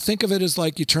 it's just, think of it as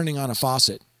like you turning on a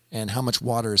faucet and how much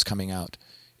water is coming out.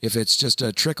 If it's just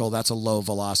a trickle, that's a low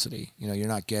velocity. You're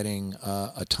not getting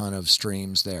a ton of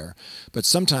streams there. But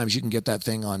sometimes you can get that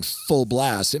thing on full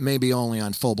blast. It may be only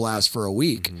on full blast for a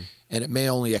week, and it may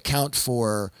only account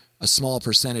for a small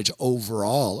percentage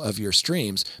overall of your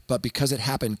streams. But because it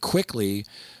happened quickly,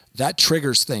 that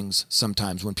triggers things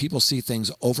sometimes. When people see things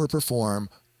overperform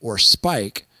or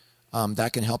spike,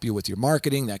 that can help you with your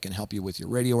marketing. That can help you with your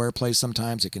radio airplay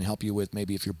sometimes. It can help you with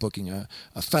maybe if you're booking a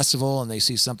festival and they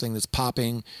see something that's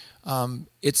popping.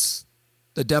 It's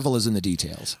the devil is in the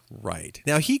details. Right.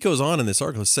 Now, he goes on in this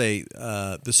article to say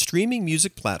the streaming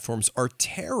music platforms are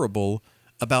terrible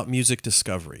about music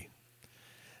discovery.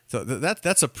 So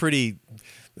that's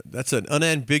an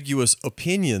unambiguous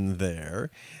opinion there.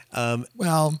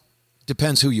 Well,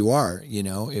 depends who you are.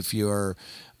 If you're,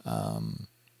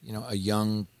 a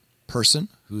young person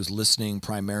who's listening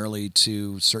primarily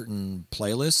to certain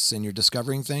playlists and you're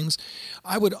discovering things,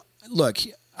 I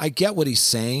get what he's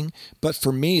saying, but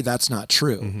for me, that's not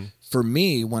true. For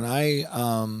me, when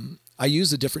I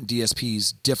use the different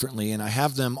DSPs differently, and I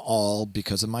have them all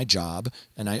because of my job,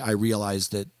 and I realize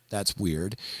that that's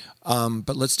weird.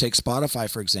 But let's take Spotify,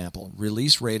 for example.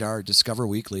 Release Radar, Discover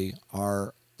Weekly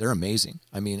they're amazing.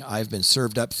 I mean, I've been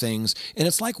served up things, and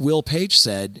it's like Will Page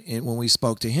said when we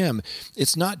spoke to him,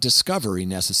 it's not discovery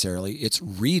necessarily, it's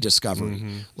rediscovery.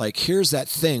 Like, here's that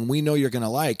thing we know you're going to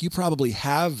like. You probably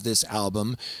have this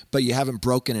album, but you haven't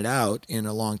broken it out in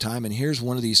a long time, and here's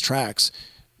one of these tracks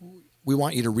we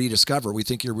want you to rediscover. We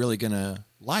think you're really going to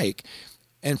like.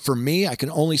 And for me, I can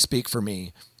only speak for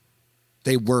me.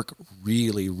 They work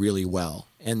really, really well.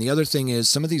 And the other thing is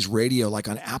some of these radio, like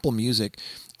on Apple Music,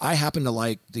 I happen to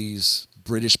like these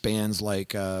British bands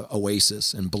like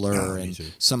Oasis and Blur and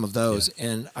some of those. Yeah.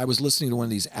 And I was listening to one of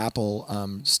these Apple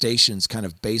stations kind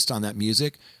of based on that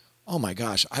music. Oh my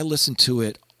gosh, I listened to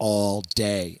it all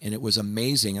day and it was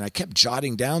amazing. And I kept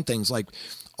jotting down things like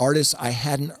artists I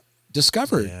hadn't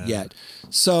discovered yet.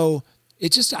 So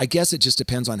I guess it just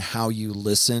depends on how you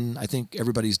listen. I think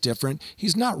everybody's different.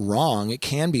 He's not wrong. It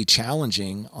can be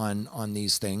challenging on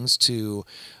these things to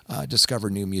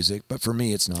discover new music, but for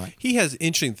me, it's not. He has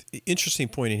interesting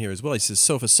point in here as well. He says,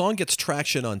 so if a song gets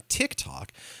traction on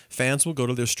TikTok, fans will go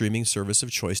to their streaming service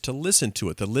of choice to listen to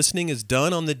it. The listening is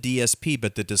done on the DSP,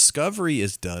 but the discovery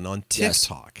is done on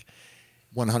TikTok.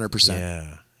 Yes.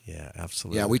 100%. Yeah,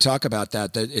 absolutely. Yeah, we talk about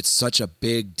that it's such a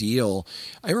big deal.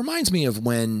 It reminds me of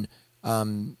when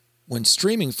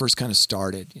streaming first kind of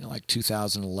started, like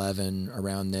 2011,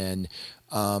 around then,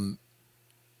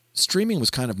 streaming was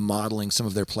kind of modeling some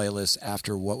of their playlists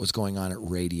after what was going on at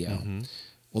radio. Mm-hmm.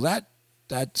 Well,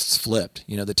 that's flipped,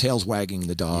 the tail's wagging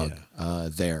the dog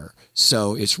there.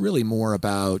 So it's really more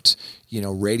about,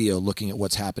 radio looking at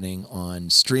what's happening on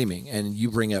streaming. And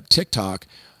you bring up TikTok.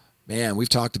 Man, we've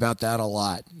talked about that a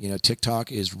lot.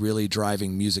 TikTok is really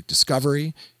driving music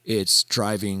discovery. It's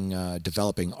driving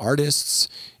developing artists.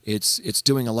 It's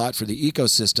doing a lot for the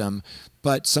ecosystem.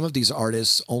 But some of these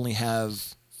artists only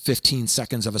have 15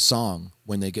 seconds of a song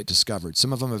when they get discovered.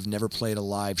 Some of them have never played a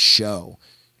live show.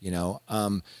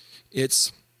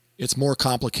 It's more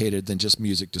complicated than just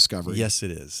music discovery. Yes,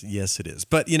 it is.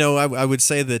 But I would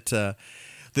say that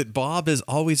Bob is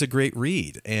always a great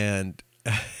read, and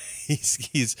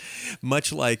he's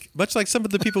much like some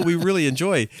of the people we really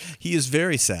enjoy. He is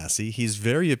very sassy. He's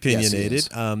very opinionated. Yes,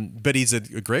 he is. But he's a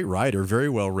great writer, very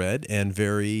well read, and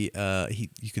very.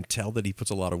 You can tell that he puts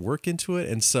a lot of work into it.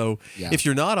 And so, if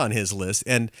you're not on his list,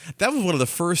 and that was one of the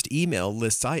first email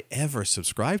lists I ever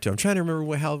subscribed to. I'm trying to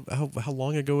remember how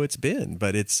long ago it's been,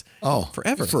 but it's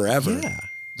forever. Yeah.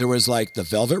 There was like the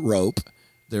Velvet Rope.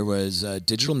 There was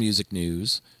Digital Music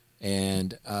News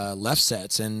and Left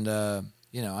Sets and.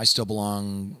 I still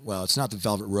belong. Well, it's not the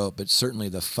Velvet Rope, but certainly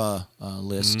the Pho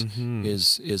list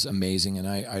is amazing, and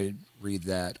I read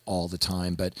that all the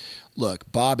time. But look,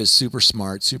 Bob is super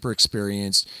smart, super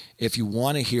experienced. If you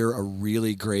want to hear a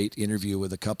really great interview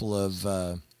with a couple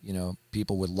of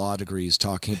people with law degrees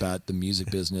talking about the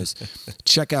music business,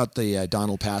 check out the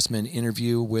Donald Passman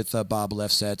interview with Bob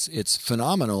Lefsetz. It's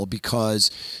phenomenal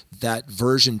because that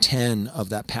version 10 of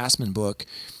that Passman book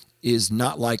is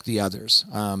not like the others.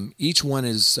 Each one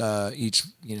is a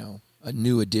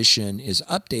new edition is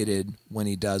updated when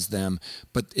he does them,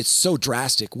 but it's so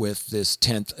drastic with this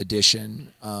 10th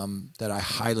edition that I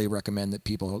highly recommend that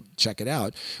people check it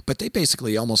out. But they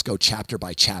basically almost go chapter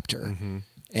by chapter. Mm-hmm.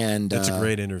 And it's a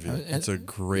great interview. It's a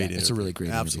great interview. It's a really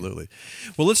great Absolutely.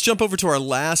 interview. Well, let's jump over to our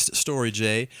last story,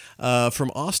 Jay,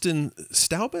 from Austin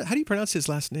Staubus. How do you pronounce his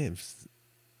last name?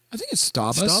 I think it's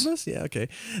Staubus. Staubus? Yeah, okay.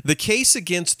 The case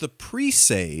against the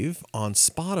pre-save on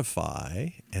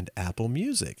Spotify and Apple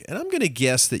Music. And I'm going to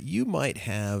guess that you might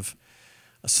have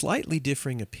a slightly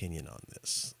differing opinion on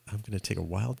this. I'm going to take a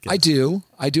wild guess. I do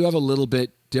have a little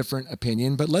bit different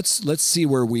opinion, but let's see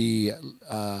where we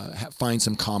find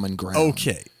some common ground.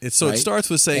 Okay. So right? It starts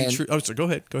with saying true. Oh, sorry, go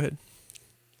ahead.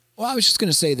 Well, I was just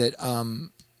going to say that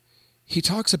he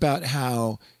talks about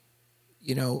how,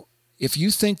 if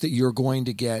you think that you're going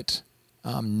to get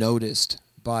noticed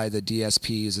by the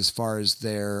DSPs as far as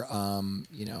their,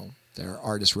 their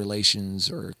artist relations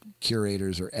or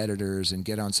curators or editors and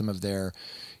get on some of their,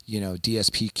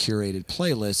 DSP curated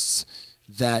playlists,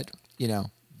 that,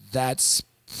 that's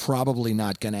probably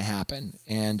not going to happen.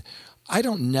 And I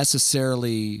don't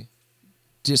necessarily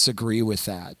disagree with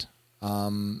that.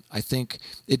 I think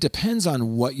it depends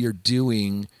on what you're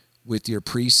doing with your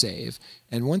pre-save.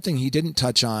 And one thing he didn't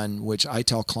touch on, which I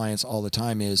tell clients all the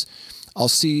time, is I'll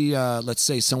see, let's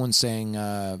say someone saying,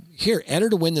 here, enter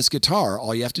to win this guitar.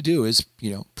 All you have to do is,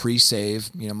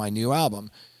 pre-save, my new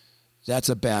album. That's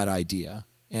a bad idea.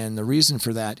 And the reason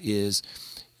for that is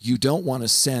you don't want to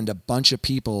send a bunch of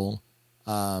people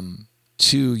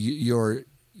to your,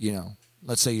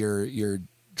 let's say you're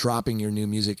dropping your new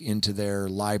music into their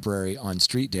library on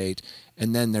street date,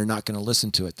 and then they're not going to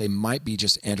listen to it. They might be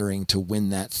just entering to win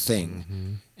that thing.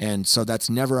 Mm-hmm. And so that's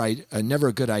never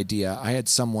a good idea. I had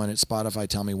someone at Spotify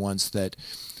tell me once that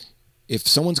if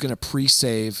someone's going to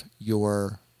pre-save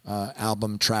your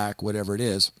album, track, whatever it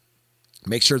is,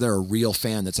 make sure they're a real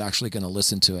fan that's actually going to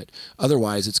listen to it.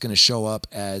 Otherwise, it's going to show up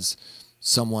as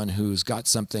someone who's got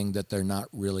something that they're not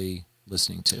really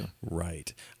listening to.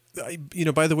 Right.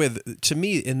 By the way, to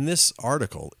me, in this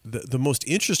article, the most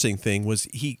interesting thing was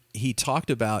he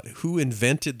talked about who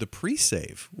invented the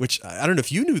pre-save, which I don't know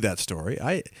if you knew that story.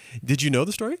 Did you know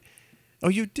the story? Oh,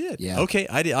 you did? Yeah. Okay,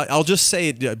 I'll just say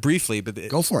it briefly. But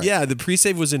Go for it. Yeah, the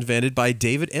pre-save was invented by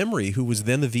David Emery, who was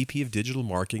then the VP of Digital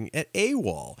Marketing at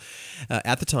AWOL.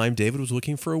 At the time, David was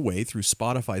looking for a way through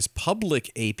Spotify's public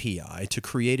API to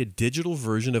create a digital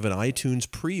version of an iTunes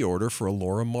pre-order for a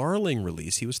Laura Marling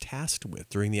release he was tasked with.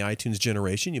 During the iTunes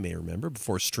generation, you may remember,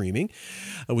 before streaming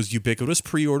was ubiquitous,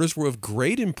 pre-orders were of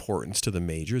great importance to the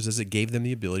majors as it gave them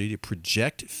the ability to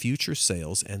project future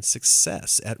sales and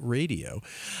success at radio.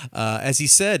 As he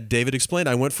said, David explained,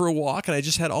 I went for a walk and I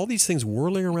just had all these things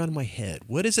whirling around in my head.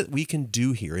 What is it we can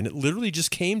do here? And it literally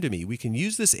just came to me. We can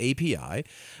use this API,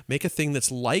 make a thing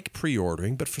that's like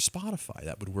pre-ordering, but for Spotify.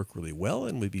 That would work really well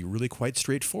and would be really quite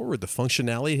straightforward. The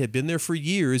functionality had been there for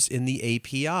years in the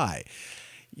API.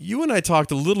 You and I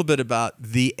talked a little bit about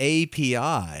the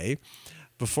API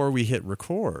before we hit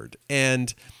record.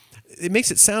 And it makes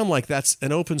it sound like that's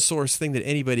an open source thing that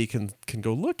anybody can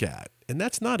go look at. And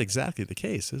that's not exactly the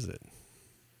case, is it?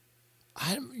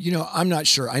 I'm not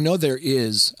sure. I know there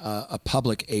is a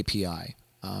public API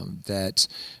that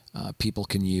people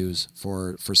can use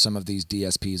for some of these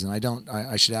DSPs, and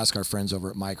I should ask our friends over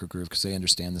at Microgroove because they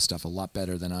understand this stuff a lot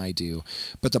better than I do.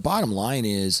 But the bottom line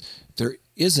is there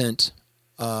isn't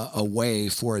a way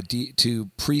for to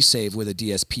pre-save with a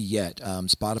DSP yet.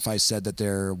 Spotify said that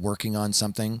they're working on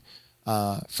something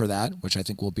for that, which I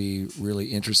think will be really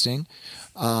interesting.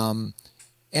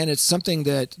 And it's something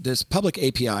that this public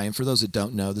API, and for those that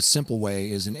don't know, the simple way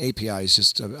is an API is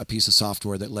just a piece of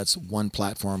software that lets one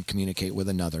platform communicate with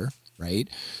another, right?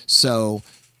 So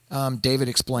David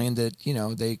explained that,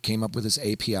 they came up with this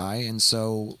API, and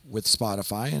so with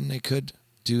Spotify, and they could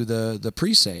do the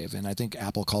pre-save, and I think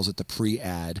Apple calls it the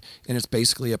pre-add, and it's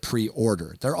basically a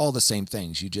pre-order. They're all the same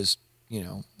things. You just,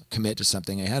 commit to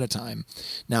something ahead of time.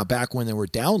 Now, back when there were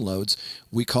downloads,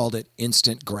 we called it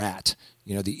instant grat.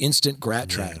 The instant grat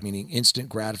track, meaning instant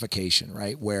gratification,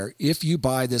 right? Where if you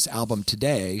buy this album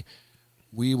today,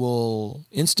 we will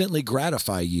instantly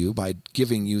gratify you by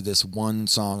giving you this one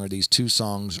song or these two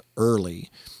songs early.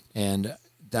 And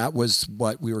that was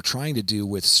what we were trying to do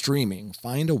with streaming.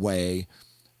 Find a way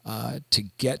to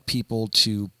get people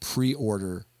to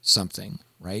pre-order something,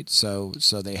 right? So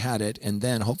they had it, and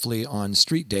then hopefully on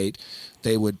Street Date,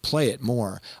 they would play it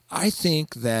more. I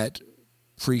think that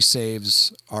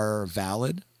pre-saves are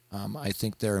valid. I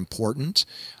think they're important.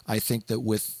 I think that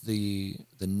with the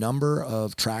number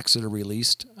of tracks that are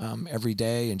released every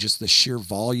day and just the sheer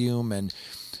volume, and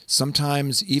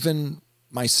sometimes even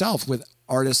myself with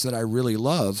artists that I really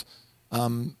love,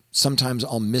 sometimes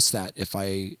I'll miss that if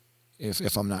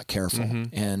I'm not careful. Mm-hmm.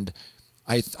 And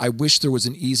I wish there was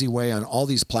an easy way on all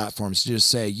these platforms to just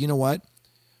say, you know what,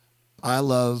 I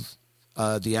love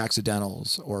the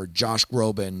Accidentals or Josh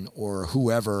Groban or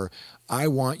whoever.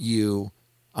 I'm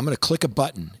going to click a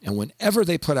button, and whenever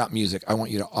they put out music, I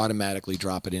want you to automatically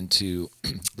drop it into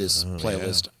this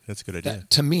playlist. Yeah. That's a good idea.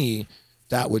 To me,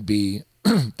 that would be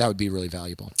really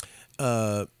valuable.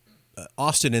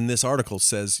 Austin in this article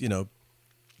says,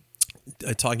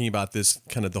 talking about this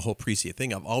kind of the whole pre-save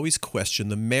thing, I've always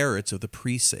questioned the merits of the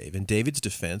pre-save. In David's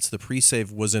defense, the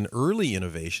pre-save was an early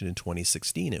innovation in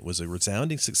 2016. It was a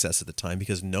resounding success at the time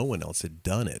because no one else had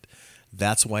done it.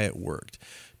 That's why it worked.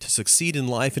 To succeed in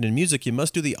life and in music, you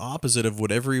must do the opposite of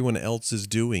what everyone else is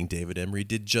doing. David Emery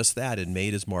did just that and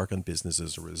made his mark on business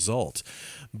as a result.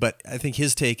 But I think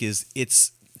his take is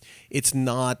it's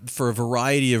not, for a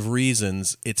variety of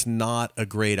reasons, it's not a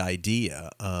great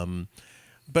idea.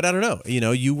 But I don't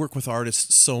know, you work with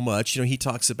artists so much. He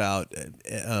talks about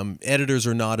editors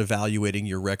are not evaluating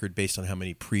your record based on how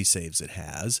many pre-saves it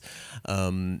has.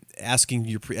 Asking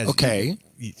your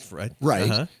right?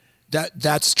 Uh-huh.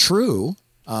 That's true.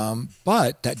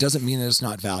 But that doesn't mean that it's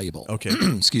not valuable. Okay.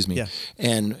 Excuse me. Yeah.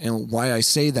 And why I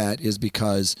say that is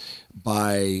because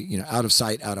by, out of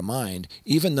sight, out of mind,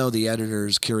 even though the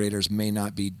editors, curators may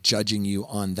not be judging you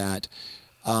on that,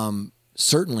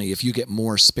 certainly if you get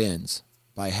more spins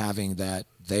by having that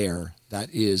there, that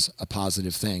is a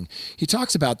positive thing. He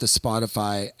talks about the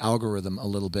Spotify algorithm a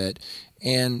little bit,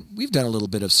 and we've done a little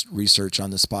bit of research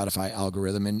on the Spotify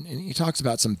algorithm, and he talks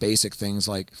about some basic things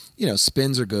like,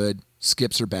 spins are good,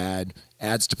 skips are bad,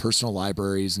 adds to personal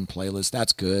libraries and playlists,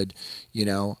 that's good.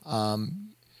 You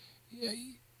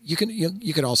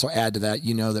could also add to that,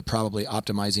 that probably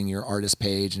optimizing your artist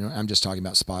page, I'm just talking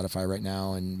about Spotify right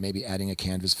now, and maybe adding a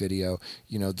Canvas video,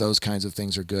 those kinds of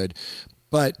things are good.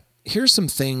 But here's some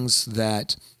things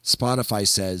that Spotify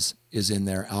says is in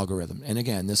their algorithm. And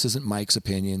again, this isn't Mike's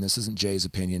opinion. This isn't Jay's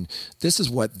opinion. This is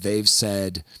what they've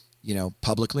said,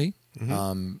 publicly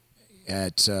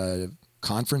at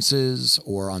conferences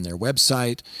or on their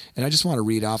website. And I just want to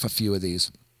read off a few of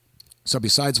these. So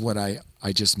besides what I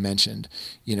just mentioned,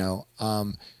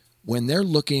 when they're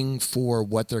looking for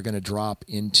what they're going to drop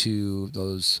into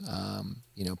those,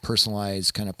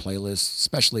 personalized kind of playlists,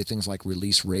 especially things like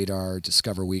Release Radar,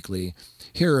 Discover Weekly,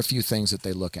 here are a few things that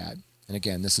they look at. And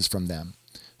again, this is from them.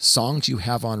 Songs you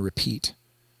have on repeat,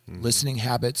 listening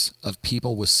habits of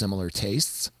people with similar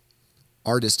tastes,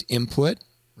 artist input,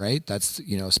 right? That's,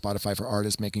 Spotify for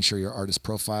artists, making sure your artist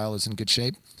profile is in good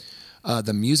shape.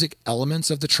 The music elements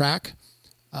of the track,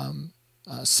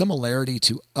 similarity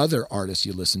to other artists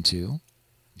you listen to,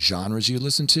 genres you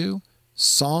listen to,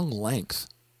 song length.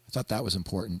 I thought that was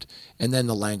important. And then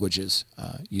the languages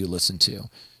you listen to.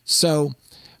 So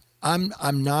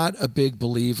I'm not a big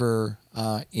believer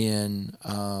in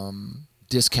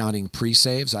discounting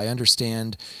pre-saves. I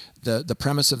understand the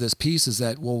premise of this piece is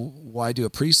that, well, why do a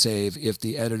pre-save if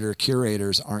the editor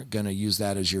curators aren't going to use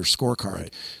that as your scorecard?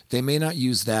 Right. They may not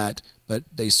use that, but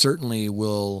they certainly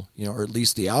will, or at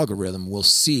least the algorithm will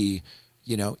see,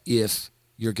 if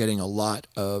you're getting a lot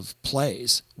of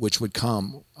plays, which would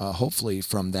come hopefully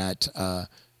from that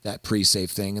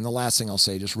pre-save thing. And the last thing I'll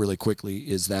say just really quickly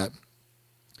is that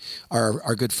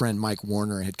our good friend Mike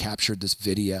Warner had captured this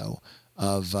video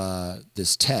of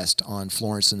this test on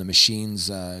Florence and the Machine's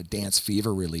Dance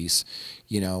Fever release,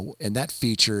 and that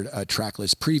featured a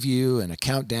tracklist preview and a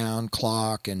countdown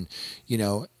clock. And,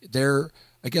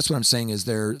 I guess what I'm saying is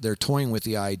they're toying with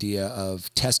the idea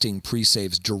of testing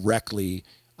pre-saves directly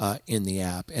in the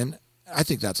app. And I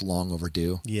think that's long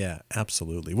overdue. Yeah,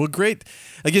 absolutely. Well, great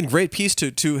piece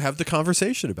to have the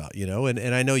conversation about,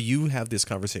 and I know you have this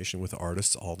conversation with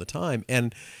artists all the time.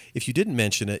 And if you didn't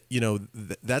mention it,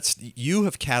 that's you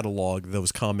have cataloged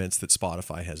those comments that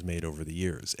Spotify has made over the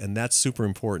years. And that's super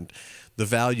important. The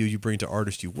value you bring to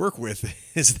artists you work with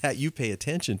is that you pay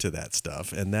attention to that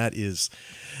stuff. And that is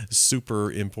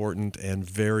super important and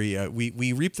very,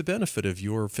 we reap the benefit of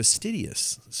your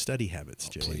fastidious study habits,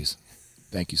 Jay. Please.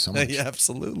 Thank you so much. Yeah,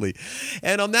 absolutely.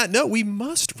 And on that note, we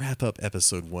must wrap up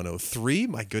episode 103.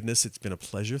 My goodness, it's been a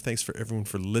pleasure. Thanks for everyone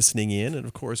for listening in. And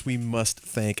of course, we must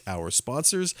thank our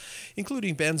sponsors,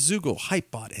 including Bandzoogle,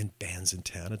 Hypebot, and Bands in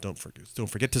Town. And don't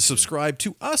forget to subscribe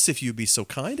to us if you'd be so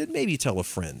kind, and maybe tell a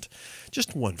friend.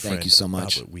 Just one friend. Thank you so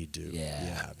much. About what we do.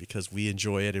 Yeah, because we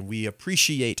enjoy it and we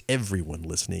appreciate everyone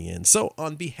listening in. So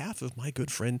on behalf of my good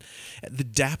friend, the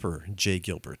dapper Jay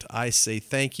Gilbert, I say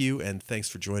thank you and thanks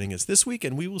for joining us this week.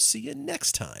 And we will see you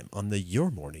next time on the Your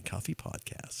Morning Coffee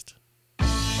Podcast.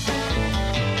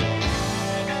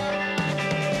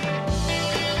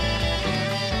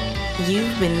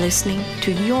 You've been listening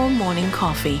to Your Morning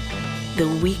Coffee, the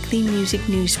weekly music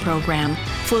news program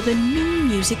for the new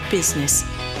music business.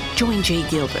 Join Jay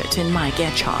Gilbert and Mike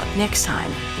Etchart next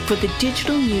time for the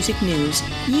digital music news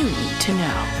you need to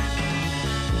know.